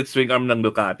single-sided swing arm ng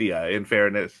Ducati, in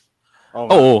fairness.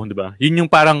 Oo, di ba? Yun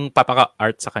yung parang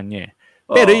papaka-art sa kanya eh.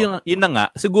 Pero yun na nga,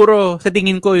 siguro, sa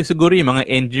tingin ko, siguro yung mga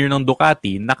engineer ng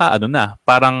Ducati,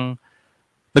 parang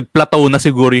nag-plateau na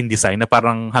siguro yung design na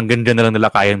parang hanggang dyan na lang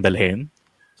nila kayang dalhin.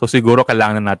 So siguro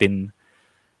kailangan na natin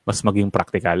mas maging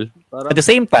practical. At the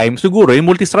same time, siguro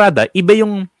yung multistrada, iba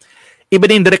na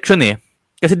yung direction eh.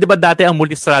 Kasi di ba dati ang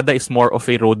multistrada is more of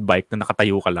a road bike na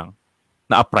nakatayo ka lang,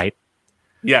 na upright.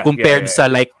 Yeah, compared sa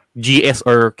like GS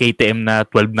or KTM na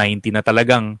 1290 na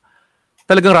talagang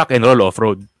rock and roll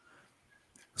off-road.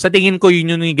 Sa tingin ko,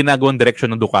 yun yung ginagawang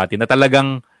direction ng Ducati na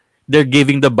talagang they're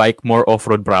giving the bike more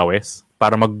off-road prowess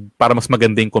para mas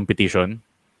maganda yung competition.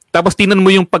 Tapos tingnan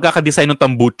mo yung pagkakadesign ng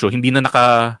tambucho, hindi na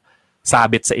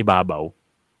nakasabit sa ibabaw.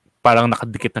 Parang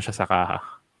nakadikit na siya sa kaha.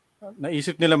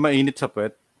 Naisip nila mainit sa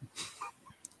puwet.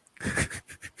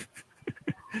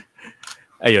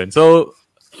 Ayun. So,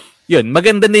 yun.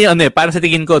 Maganda na yung parang sa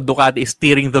tingin ko, Ducati is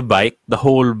steering the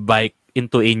whole bike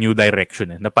into a new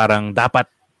direction. Na parang dapat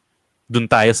dun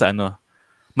tayo sa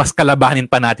mas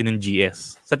kalabanin pa natin ng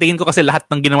GS. Sa tingin ko kasi lahat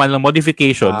ng ginawa ng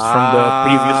modifications from the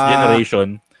previous generation,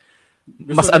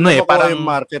 mas parang yung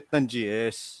market ng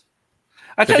GS.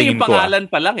 At saka yung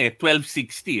pangalan pa lang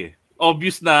 1260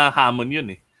 Obvious na hamon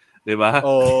yun 'Di ba?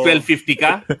 1250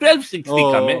 ka? 1260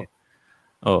 kami.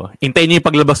 Hintayin niyo yung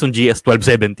paglabas ng GS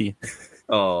 1270.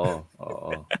 Oo.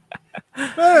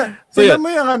 Tingnan mo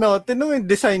yung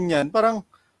design niyan, parang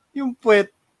yung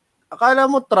puwet, akala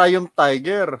mo Triumph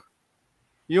Tiger.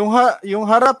 Yung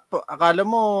harap, akala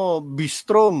mo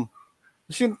Bistrom.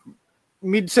 Tapos yung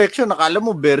midsection, akala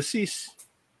mo Versys.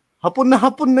 Hapon na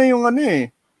yung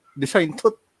design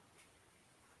to.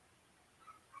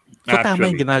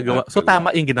 So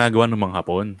tama yung ginagawa ng mga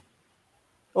Hapon.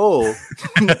 Oo.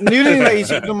 Yun yung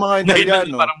naisip ng mga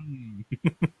Italiano.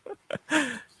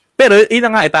 Pero yun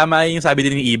na nga, tama yung sabi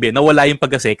din ni Ibe, nawala yung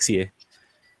pagka-sexy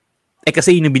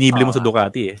kasi yun yung binibili mo sa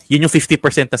Ducati Yun yung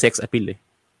 50% na sex appeal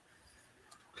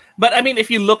But I mean, if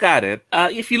you look at it,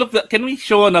 can we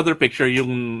show another picture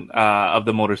yung of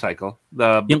the motorcycle?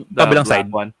 Yung kabilang side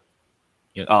one.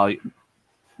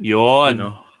 Yun.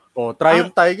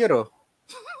 Triumph Tiger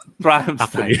Triumph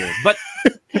Tiger. But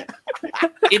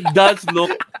it does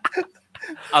look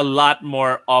a lot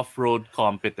more off-road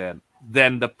competent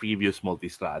than the previous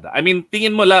multistrada. I mean,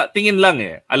 tingin lang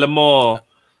alam mo,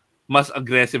 mas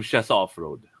aggressive siya sa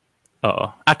off-road.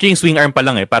 Oo. Actually, yung swing arm pa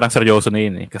lang parang seryoso na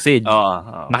yun Kasi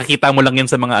nakikita mo lang yan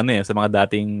sa mga sa mga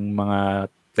dating mga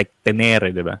like Tenere,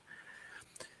 di ba?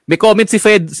 May comment si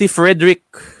Frederick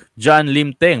John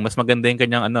Limteng, mas maganda yung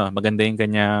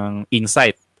kanyang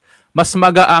insight. Mas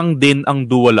magaang din ang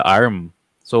dual arm.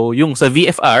 So, yung sa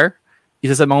VFR,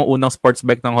 isa sa mga unang sports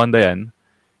bike ng Honda yan,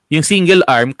 yung single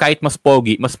arm, kahit mas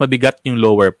pogi, mas mabigat yung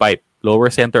lower pipe, lower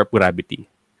center of gravity.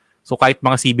 So kahit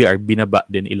mga CBR, binaba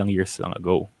din ilang years lang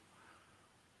ago.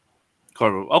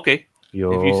 Okay.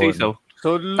 Yun. If you say so.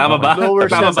 So, tama ba? Lower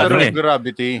Tama ba, center Dre? of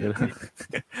gravity.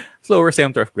 Slower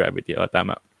center of gravity.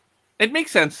 Tama. It makes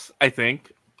sense, I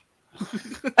think.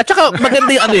 At saka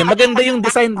maganda yung maganda yung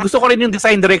design. Gusto ko rin yung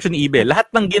design direction ni Ibe. Lahat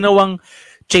ng ginawang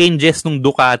changes ng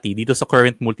Ducati dito sa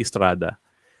current Multistrada,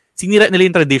 sinira nila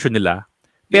yung tradition nila,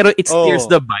 pero it steers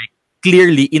the bike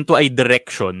clearly into a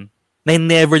direction na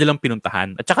never nilang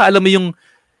pinuntahan. At saka alam mo yung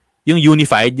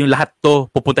unified, yung lahat to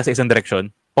pupunta sa isang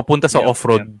direction, papunta sa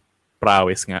off-road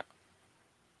prowess nga.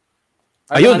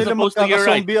 Ayun, nila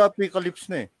magkaka-zombie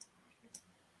apocalypse na eh.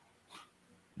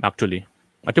 Actually,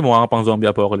 mukha nga pang zombie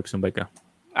apocalypse ng bike.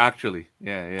 Actually,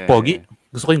 yeah. Pogi.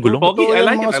 Gusto ko yung gulong. Pogi, I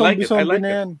like it.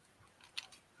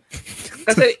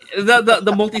 Kasi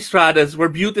the Multistradas were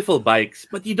beautiful bikes,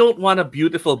 but you don't want a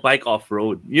beautiful bike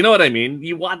off-road. You know what I mean?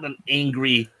 You want an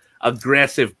angry,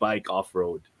 aggressive bike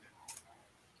off-road.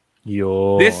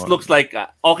 Yo. This looks like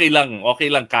okay lang,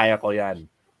 kaya ko yan.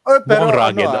 Pero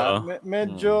rugged,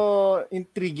 medyo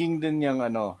intriguing din yung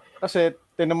kasi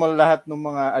tinan mo lahat ng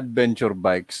mga adventure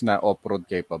bikes na off-road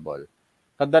capable.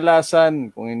 Kadalasan,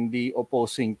 kung hindi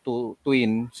opposing to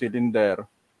twin cylinder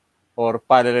or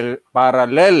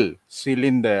parallel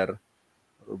cylinder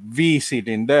or V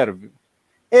cylinder.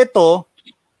 Ito,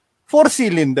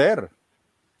 4-cylinder.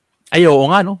 Ay, oo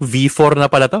nga, no? V4 na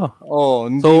pala to.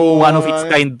 So, one of its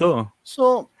kind to.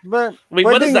 So, but wait,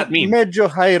 what does that mean? Medyo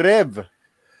high rev.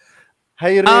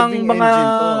 High-revving mga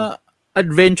engine to.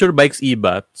 Adventure bikes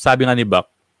iba, sabi nga ni Bak,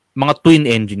 mga twin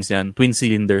engines yan, twin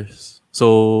cylinders.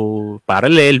 So,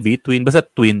 parallel, V-twin, basta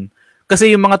twin. Kasi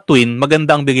yung mga twin,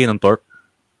 maganda ang bigay ng torque.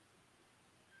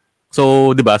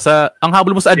 So, di ba, ang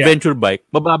habol mo sa adventure bike,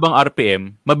 mababang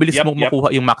RPM, mabilis mong makuha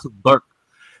yung max torque.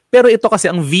 Pero ito kasi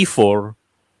ang V4,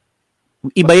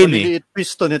 iba yun eh.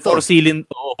 Piston ito.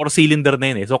 4-cylinder na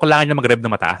yun eh. So, kailangan niya mag-rev na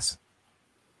mataas.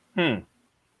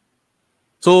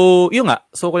 So, yun nga.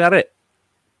 So, kunyari,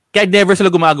 kaya never sila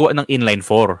gumagawa ng inline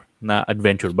 4 na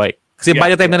adventure bike. Kasi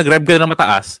by the time na nag-rev ka na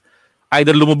mataas,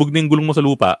 either lumubog na yung gulong mo sa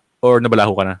lupa or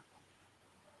nabalaho ka na.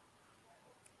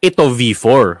 Ito,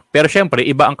 V4. Pero syempre,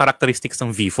 iba ang characteristics ng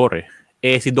V4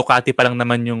 eh. Si Ducati pa lang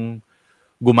naman yung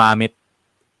gumamit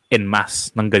en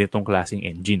masse ng ganitong klaseng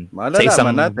engine sa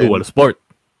isang dual sport.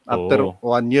 After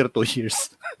 1 year, 2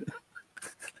 years.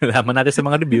 Nalaman natin sa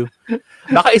mga review.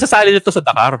 Baka isasali nito sa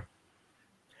Dakar.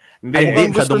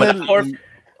 Hindi, gusto na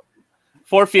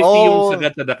 450 yung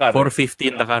sagat sa Dakar. 450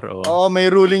 yung Dakar, may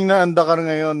ruling na ang Dakar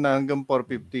ngayon na hanggang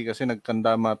 450 kasi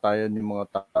nagkandama tayo ng mga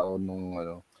tao nung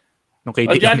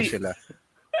KTM sila.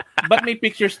 Ba't may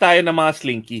pictures tayo ng mga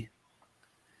slinky?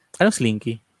 Anong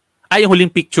slinky? Yung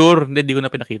huling picture. Hindi ko na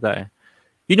pinakita eh.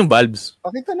 Yun yung valves.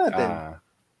 Pakita natin.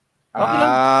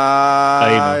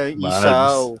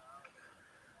 Isaw.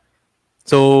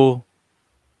 So,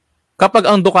 kapag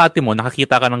ang Ducati mo,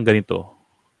 nakakita ka ng ganito,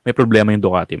 may problema yung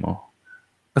Ducati mo.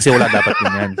 Kasi wala dapat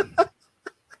yun yan.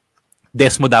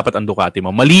 Desmo dapat ang Ducati mo.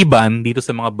 Maliban dito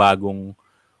sa mga bagong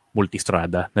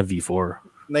Multistrada na V4.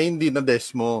 Na hindi na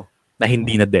Desmo.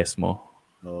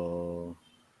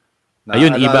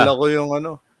 Ayun, iba.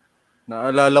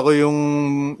 Naalala ko yung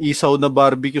isaw na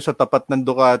barbecue sa tapat ng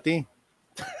Ducati.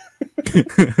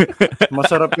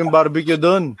 Masarap yung barbecue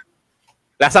doon.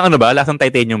 Lasang ba? Lasang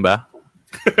titanium ba?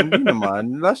 Hindi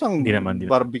naman. Lasang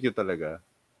barbecue talaga.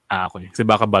 Okay. Kasi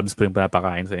baka barbs pa yung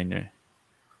pinapakain sa inyo eh.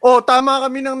 Tama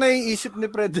kami nang naiisip ni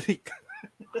Frederick.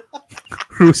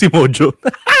 Rusi Mojo.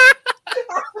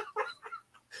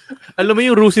 Alam mo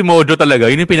yung Rusi Mojo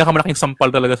talaga, yun yung pinakamalaking sampal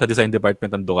talaga sa design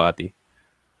department ng Ducati.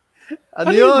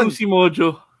 Ano yun? Rusi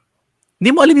Mojo? Hindi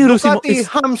mo alam yung Rusi Mojo. Ducati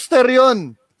hamster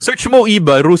yun. Search mo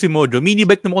iba, Rusi Mojo. Mini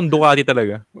bike na mukhang Ducati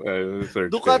talaga.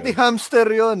 Ducati hamster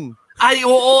yun. Ay,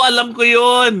 oo, alam ko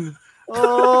yun.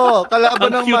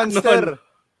 Kalaban ng monster.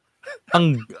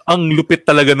 Ang lupit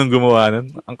talaga nung gumawa nun.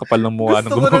 Ang kapal ng mukha ng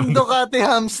gumawa. Gusto ko ng Ducati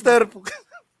hamster.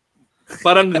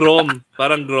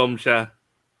 Parang Grom siya.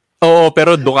 Oo,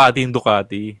 pero Ducati yung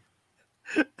Ducati.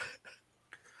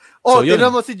 Tignan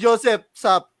mo si Joseph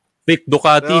Sap. Fake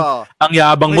Ducati. Ang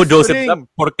yabang mo, Joseph Sap,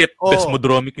 porket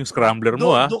Besmodromic yung scrambler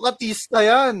mo, ha? Ducatista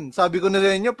yan. Sabi ko na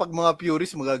rin nyo, pag mga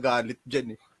purists, magagalit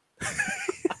dyan, eh.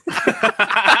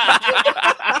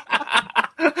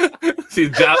 si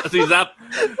Zap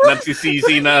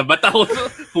nagsisisi na bataw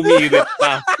pumirit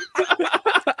pa.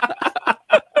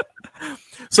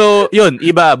 So, yun,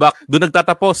 iba, doon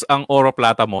nagtatapos ang Oro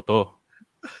Plata Moto.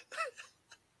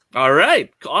 All right,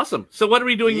 awesome. So what are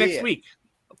we doing next week?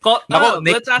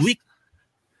 Next week.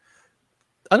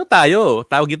 Ano tayo?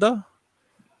 Tawag ito?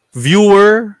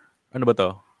 Viewer. Ano ba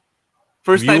to?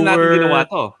 First time natin ginawa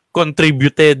to.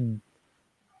 contributed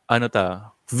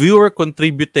viewer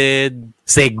contributed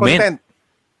segment.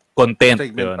 Content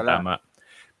yun, tama.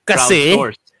 Kasi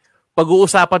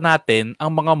pag-uusapan natin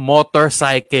ang mga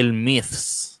motorcycle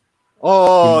myths.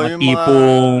 Yung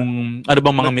tipong ano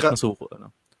bang mga myth na suko?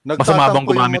 Masama bang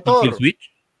gumamit ng kill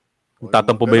switch?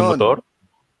 Tatampo ba yung motor?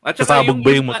 At saka sasabog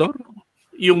ba yung motor?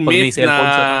 Yung myth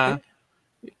na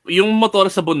yung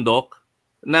motor sa bundok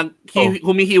na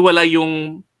humihiwala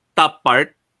yung top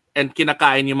part and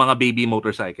kinakain yung mga baby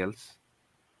motorcycles.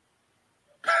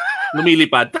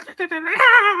 Lumilipad.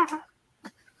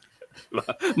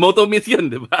 Moto myth yun,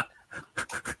 di ba?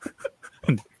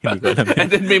 And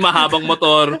then may mahabang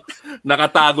motor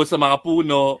nakatago sa mga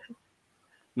puno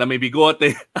na may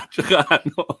bigote at saka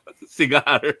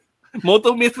cigar.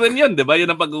 Moto myth rin yun, di ba?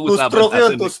 Yun ang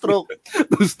pag-uusapan.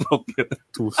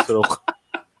 Two-stroke.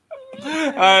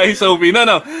 Hi, Sophie.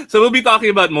 No. So we'll be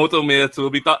talking about moto myths.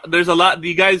 There's a lot.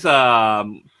 You guys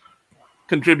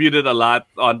contributed a lot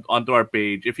onto our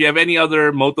page. If you have any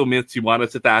other moto myths you want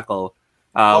us to tackle,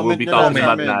 we'll be talking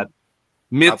about that.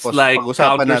 Myths like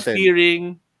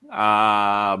counter-steering,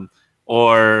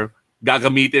 or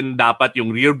gagamitin dapat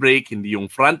yung rear brake, hindi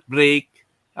yung front brake.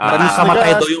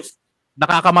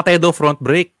 Nakakamatay daw front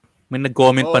brake. May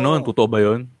nag-comment pa noon. Totoo ba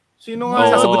yun? Sino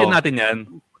nga? Sasagutin natin yan.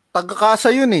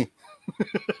 Taga-kasa yun eh.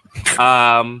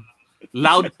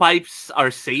 Loud pipes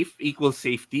are safe, equals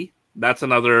safety. That's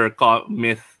another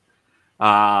myth.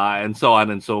 And so on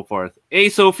and so forth.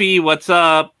 Hey, Sophie, what's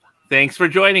up? Thanks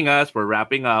for joining us. We're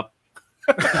wrapping up.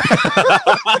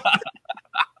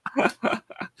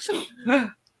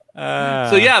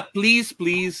 So yeah, please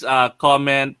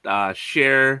comment,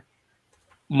 share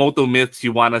moto myths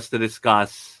you want us to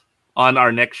discuss on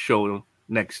our next show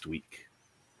next week.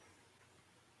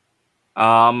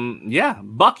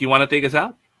 Buck, you want to take us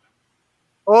out?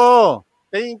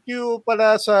 Thank you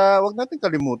pala sa, wag natin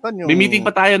kalimutan yung... May meeting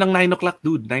pa tayo ng 9 o'clock,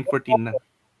 dude. 9:14 na.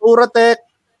 Uratech,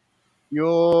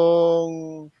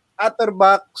 yung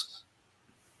Atterbox,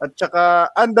 at saka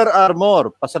Under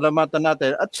Armour. Pasalamatan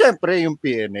natin. At syempre, yung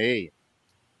PNA.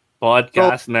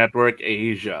 Podcast Network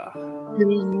Asia.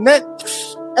 Till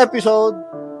next episode.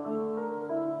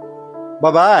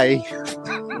 Bye-bye.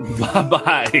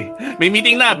 Bye-bye. May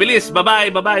meeting na. Bilis.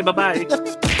 Bye-bye.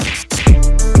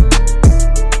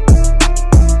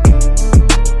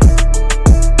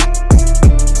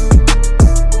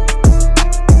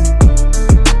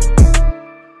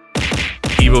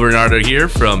 Ivo Bernardo here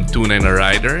from Tunay na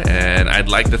Rider, and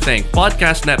I'd like to thank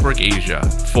Podcast Network Asia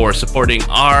for supporting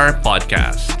our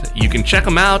podcast. You can check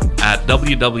them out at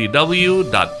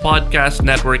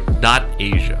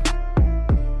www.podcastnetwork.asia.